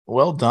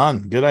 Well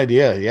done. Good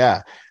idea.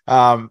 Yeah.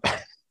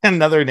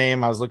 Another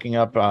name I was looking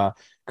up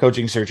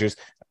coaching searches.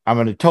 I'm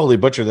going to totally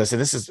butcher this.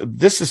 And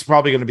this is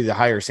probably going to be the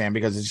higher, Sam,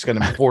 because it's just going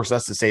to force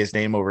us to say his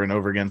name over and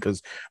over again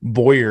because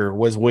Boyer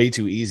was way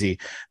too easy.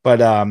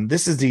 But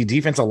this is the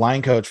defensive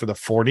line coach for the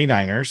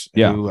 49ers.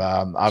 Yeah. Who,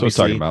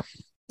 obviously, talking about.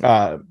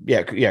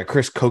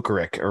 Chris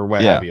Kokoric or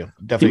what have you.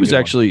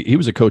 Definitely he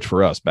was a coach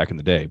for us back in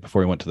the day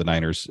before he went to the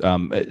Niners.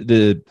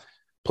 The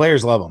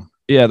players love him.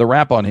 Yeah, the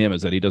rap on him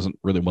is that he doesn't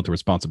really want the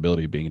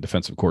responsibility of being a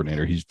defensive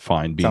coordinator. He's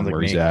fine being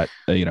where he's at.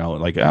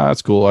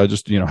 That's cool. I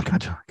just,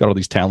 got all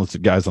these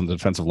talented guys on the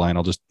defensive line.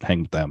 I'll just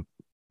hang with them.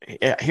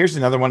 Yeah, here's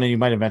another one, and you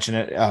might have mentioned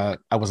it.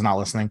 I was not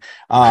listening.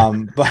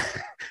 But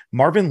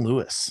Marvin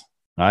Lewis.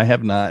 I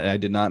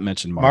did not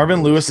mention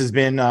Marvin Lewis has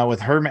been with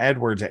Herm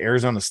Edwards at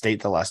Arizona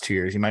State the last 2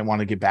 years. He might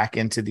want to get back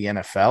into the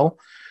NFL.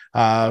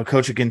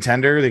 Coach a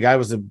contender. The guy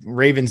was the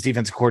Ravens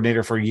defensive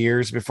coordinator for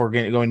years before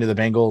going to the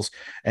Bengals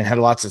and had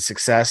lots of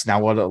success.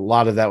 Now, a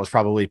lot of that was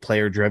probably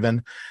player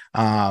driven,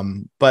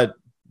 but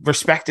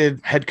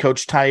respected head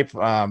coach type.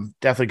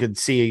 Definitely could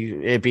see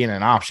it being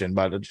an option,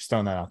 but just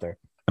throwing that out there.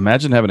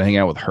 Imagine having to hang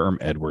out with Herm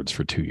Edwards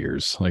for 2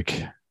 years.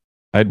 Like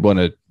I'd want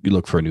to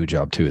look for a new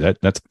job too.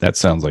 That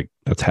sounds like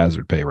that's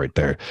hazard pay right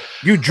there.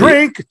 You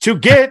drink to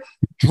get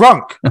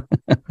drunk.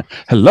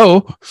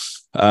 Hello.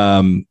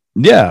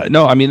 Yeah,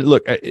 no, I mean,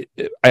 look,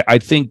 I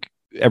think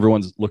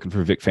everyone's looking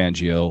for Vic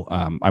Fangio.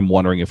 I'm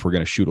wondering if we're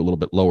going to shoot a little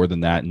bit lower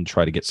than that and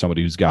try to get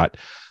somebody who's got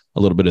a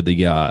little bit of the,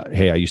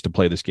 hey, I used to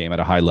play this game at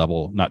a high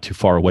level, not too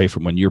far away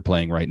from when you're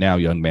playing right now,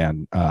 young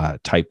man,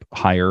 type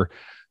hire.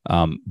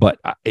 But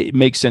it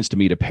makes sense to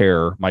me to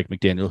pair Mike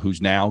McDaniel, who's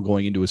now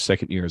going into his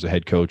second year as a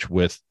head coach,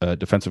 with a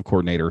defensive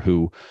coordinator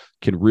who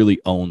can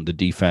really own the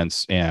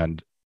defense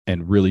and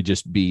really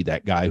just be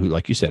that guy who,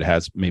 like you said,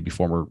 has maybe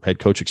former head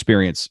coach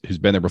experience, who's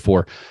been there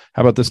before.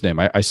 How about this name?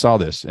 I saw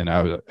this and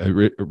I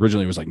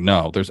originally was like,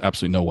 no, there's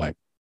absolutely no way.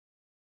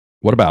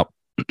 What about,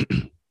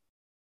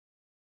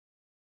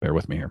 bear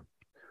with me here,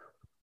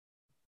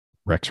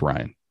 Rex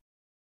Ryan?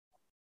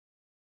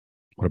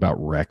 What about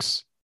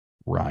Rex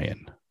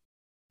Ryan?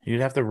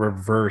 You'd have to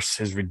reverse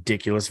his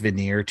ridiculous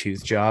veneer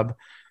tooth job,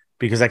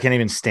 because I can't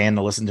even stand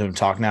to listen to him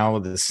talk now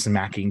with the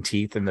smacking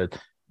teeth and the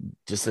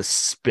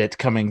spit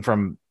coming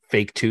from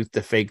fake tooth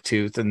to fake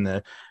tooth and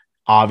the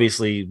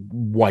obviously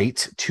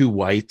too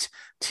white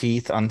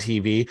teeth on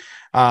TV.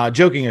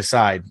 Joking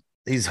aside,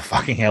 he's a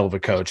fucking hell of a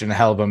coach and a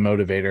hell of a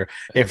motivator.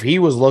 If he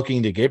was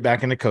looking to get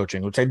back into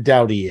coaching, which I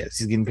doubt he is,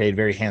 he's getting paid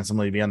very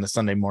handsomely to be on the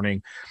Sunday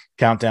morning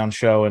countdown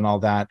show and all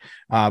that.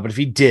 But if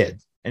he did,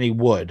 and he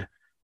would,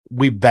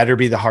 we better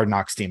be the Hard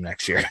Knocks team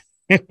next year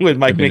with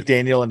Mike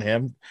McDaniel and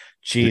him.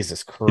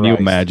 Jesus Christ. Can you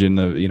imagine,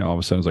 all of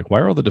a sudden it's like, why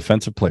are all the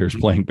defensive players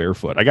playing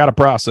barefoot? I got a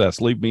process.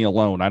 Leave me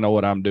alone. I know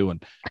what I'm doing.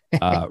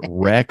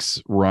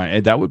 Rex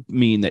Ryan, that would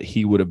mean that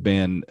he would have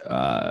been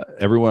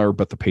everywhere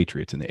but the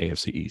Patriots in the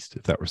AFC East,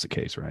 if that was the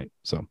case, right?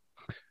 So,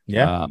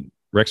 yeah.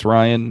 Rex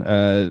Ryan,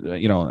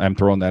 I'm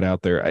throwing that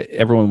out there.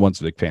 Everyone wants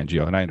Vic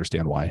Fangio, and I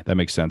understand why. That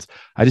makes sense.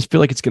 I just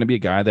feel like it's going to be a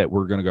guy that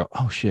we're going to go,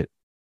 oh, shit,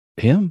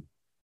 him?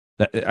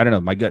 I don't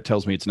know. My gut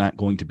tells me it's not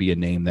going to be a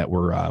name that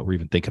we're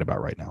even thinking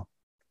about right now.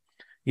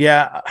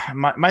 Yeah,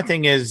 my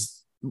thing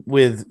is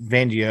with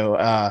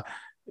Fangio,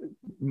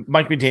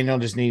 Mike McDaniel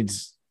just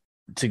needs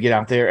to get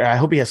out there. I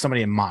hope he has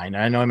somebody in mind.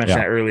 I know I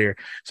mentioned that earlier.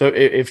 So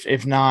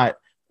if not,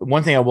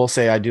 one thing I will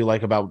say I do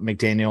like about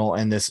McDaniel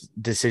and this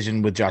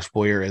decision with Josh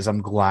Boyer is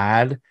I'm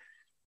glad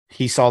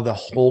he saw the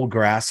whole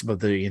grasp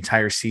of the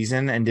entire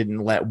season and didn't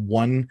let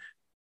one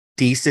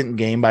decent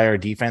game by our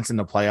defense in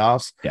the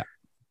playoffs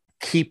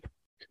keep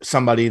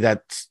somebody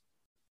that's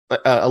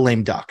a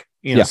lame duck.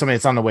 Somebody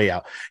that's on the way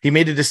out. He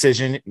made a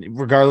decision,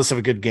 regardless of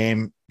a good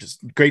game.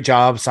 Just great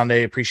job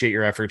Sunday. Appreciate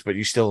your efforts, but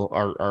you still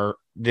are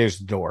there's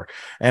the door.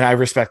 And I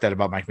respect that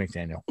about Mike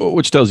McDaniel.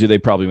 Which tells you they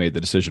probably made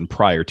the decision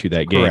prior to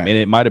that game. Correct. And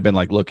it might have been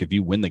like, look, if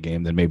you win the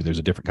game, then maybe there's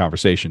a different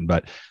conversation.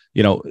 But,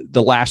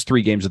 the last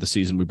 3 games of the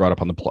season we brought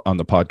up on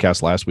the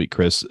podcast last week,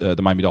 Chris,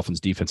 the Miami Dolphins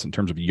defense in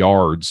terms of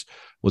yards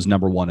was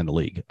number 1 in the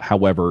league.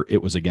 However,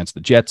 it was against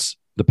the Jets,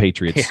 the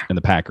Patriots and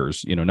the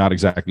Packers, not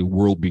exactly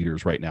world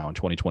beaters right now in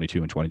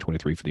 2022 and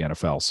 2023 for the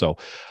NFL. So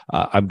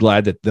I'm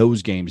glad that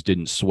those games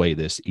didn't sway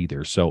this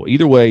either. So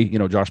either way,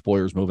 Josh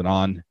Boyer's moving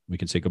on. We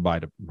can say goodbye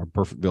to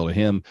Perfectville to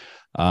him.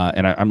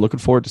 And I'm looking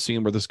forward to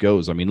seeing where this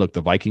goes. I mean, look,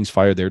 the Vikings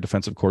fired their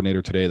defensive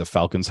coordinator today. The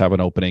Falcons have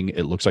an opening.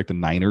 It looks like the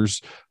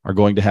Niners are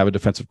going to have a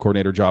defensive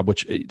coordinator job,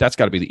 which that's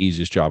got to be the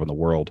easiest job in the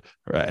world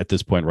at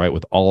this point, right?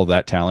 With all of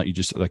that talent, you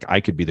just like,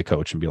 I could be the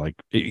coach and be like,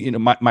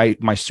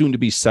 my soon to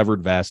be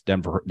severed vast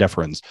Denver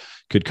Deferens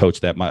could coach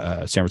that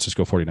San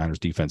Francisco 49ers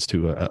defense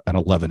to an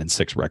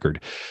 11-6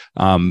 record.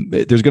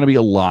 There's going to be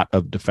a lot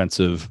of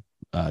defensive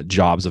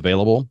jobs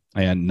available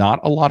and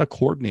not a lot of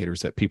coordinators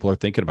that people are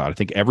thinking about. I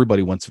think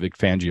everybody wants Vic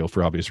Fangio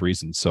for obvious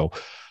reasons. So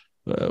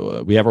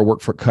we have our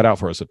work cut out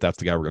for us if that's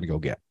the guy we're going to go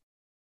get.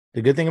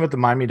 The good thing about the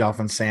Miami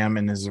Dolphins, Sam,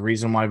 and is the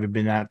reason why we've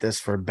been at this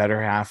for a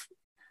better half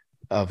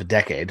of a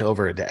decade,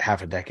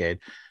 half a decade,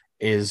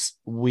 is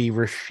we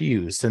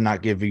refuse to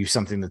not give you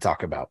something to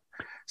talk about.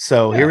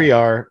 So here we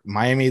are.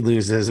 Miami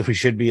loses. We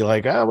should be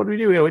like, what do we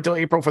do? We wait till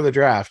April for the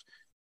draft.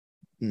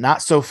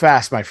 Not so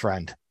fast, my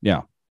friend.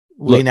 Yeah.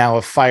 We now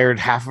have fired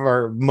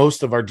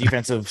most of our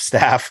defensive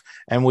staff,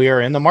 and we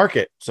are in the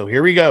market. So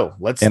here we go.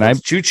 Let's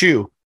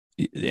choo-choo.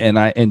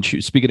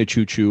 Speaking of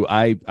choo-choo,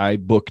 I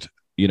booked,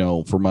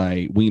 for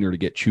my wiener to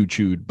get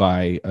choo-chooed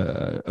by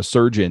a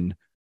surgeon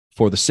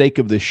for the sake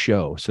of this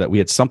show, so that we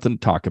had something to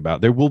talk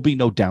about. There will be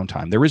no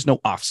downtime. There is no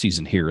off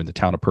season here in the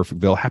town of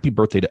Perfectville. Happy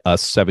birthday to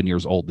us, 7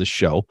 years old. This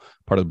show,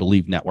 part of the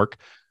Believe Network,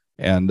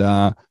 and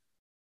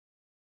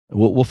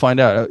we'll find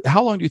out.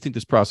 How long do you think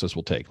this process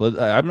will take?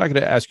 I'm not going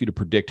to ask you to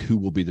predict who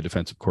will be the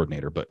defensive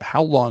coordinator, but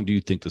how long do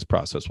you think this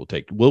process will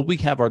take? Will we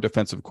have our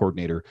defensive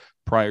coordinator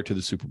prior to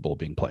the Super Bowl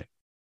being played?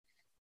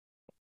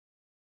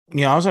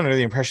 I was under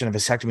the impression a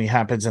vasectomy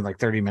happens in like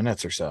 30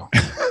 minutes or so.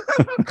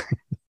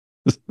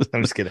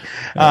 I'm just kidding.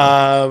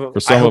 For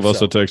some of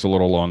us, it takes a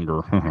little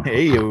longer.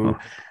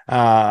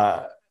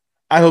 I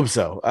hope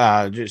so.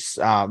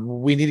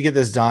 We need to get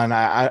this done.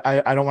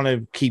 I don't want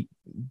to keep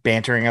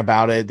bantering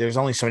about it. There's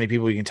only so many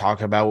people we can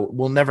talk about.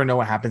 We'll never know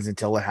what happens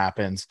until it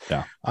happens.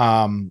 Yeah.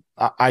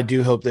 I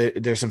do hope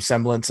that there's some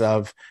semblance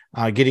of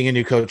getting a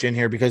new coach in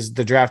here, because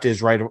the draft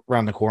is right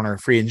around the corner.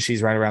 Free agency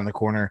is right around the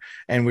corner,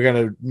 and we're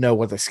going to know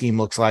what the scheme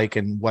looks like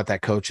and what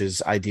that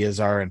coach's ideas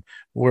are and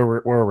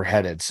where we're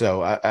headed.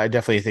 So I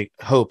definitely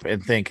hope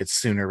and think it's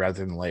sooner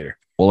rather than later.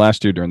 Well,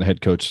 last year during the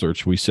head coach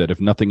search, we said,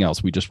 if nothing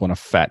else, we just want a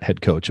fat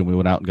head coach, and we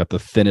went out and got the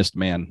thinnest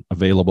man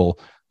available.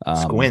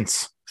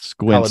 Squints.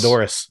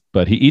 Palidorus.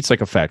 But he eats like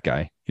a fat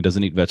guy. He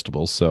doesn't eat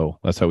vegetables, so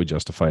that's how we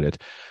justified it.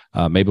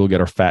 Maybe we'll get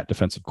our fat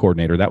defensive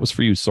coordinator. That was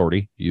for you,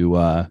 Sorty. You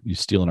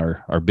stealing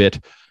our bit.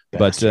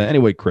 Bastard. But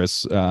anyway,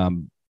 Chris,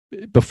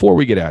 before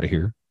we get out of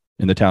here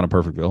in the town of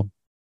Perfectville,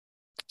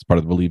 it's part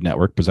of the Believe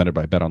Network, presented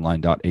by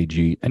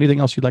betonline.ag. Anything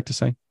else you'd like to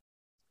say?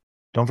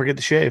 Don't forget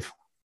to shave.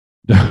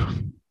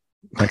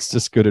 That's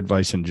just good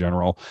advice in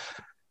general.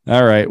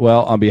 All right.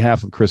 Well, on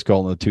behalf of Chris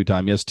Colin, the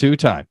two-time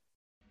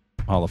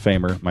Hall of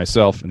Famer,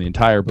 myself, and the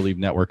entire Believe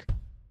Network,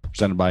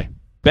 presented by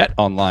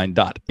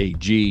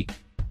betonline.ag,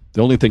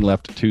 the only thing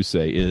left to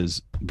say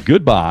is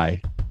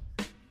goodbye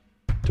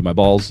to my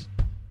balls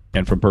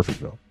and from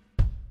Perfectville.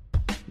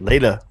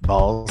 Later,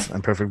 balls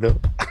and Perfectville.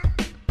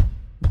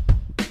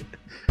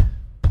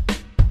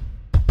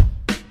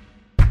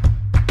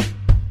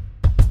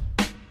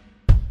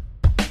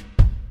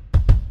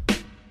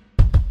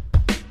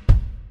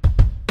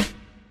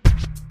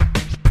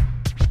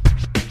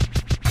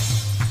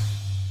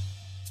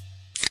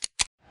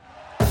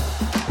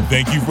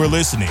 Thank you for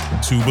listening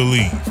to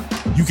Believe.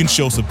 You can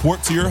show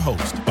support to your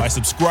host by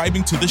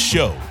subscribing to the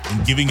show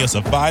and giving us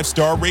a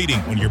 5-star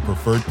rating on your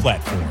preferred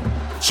platform.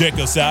 Check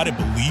us out at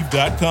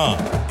Believe.com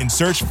and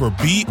search for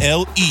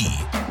BLEAV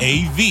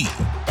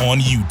on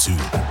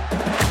YouTube.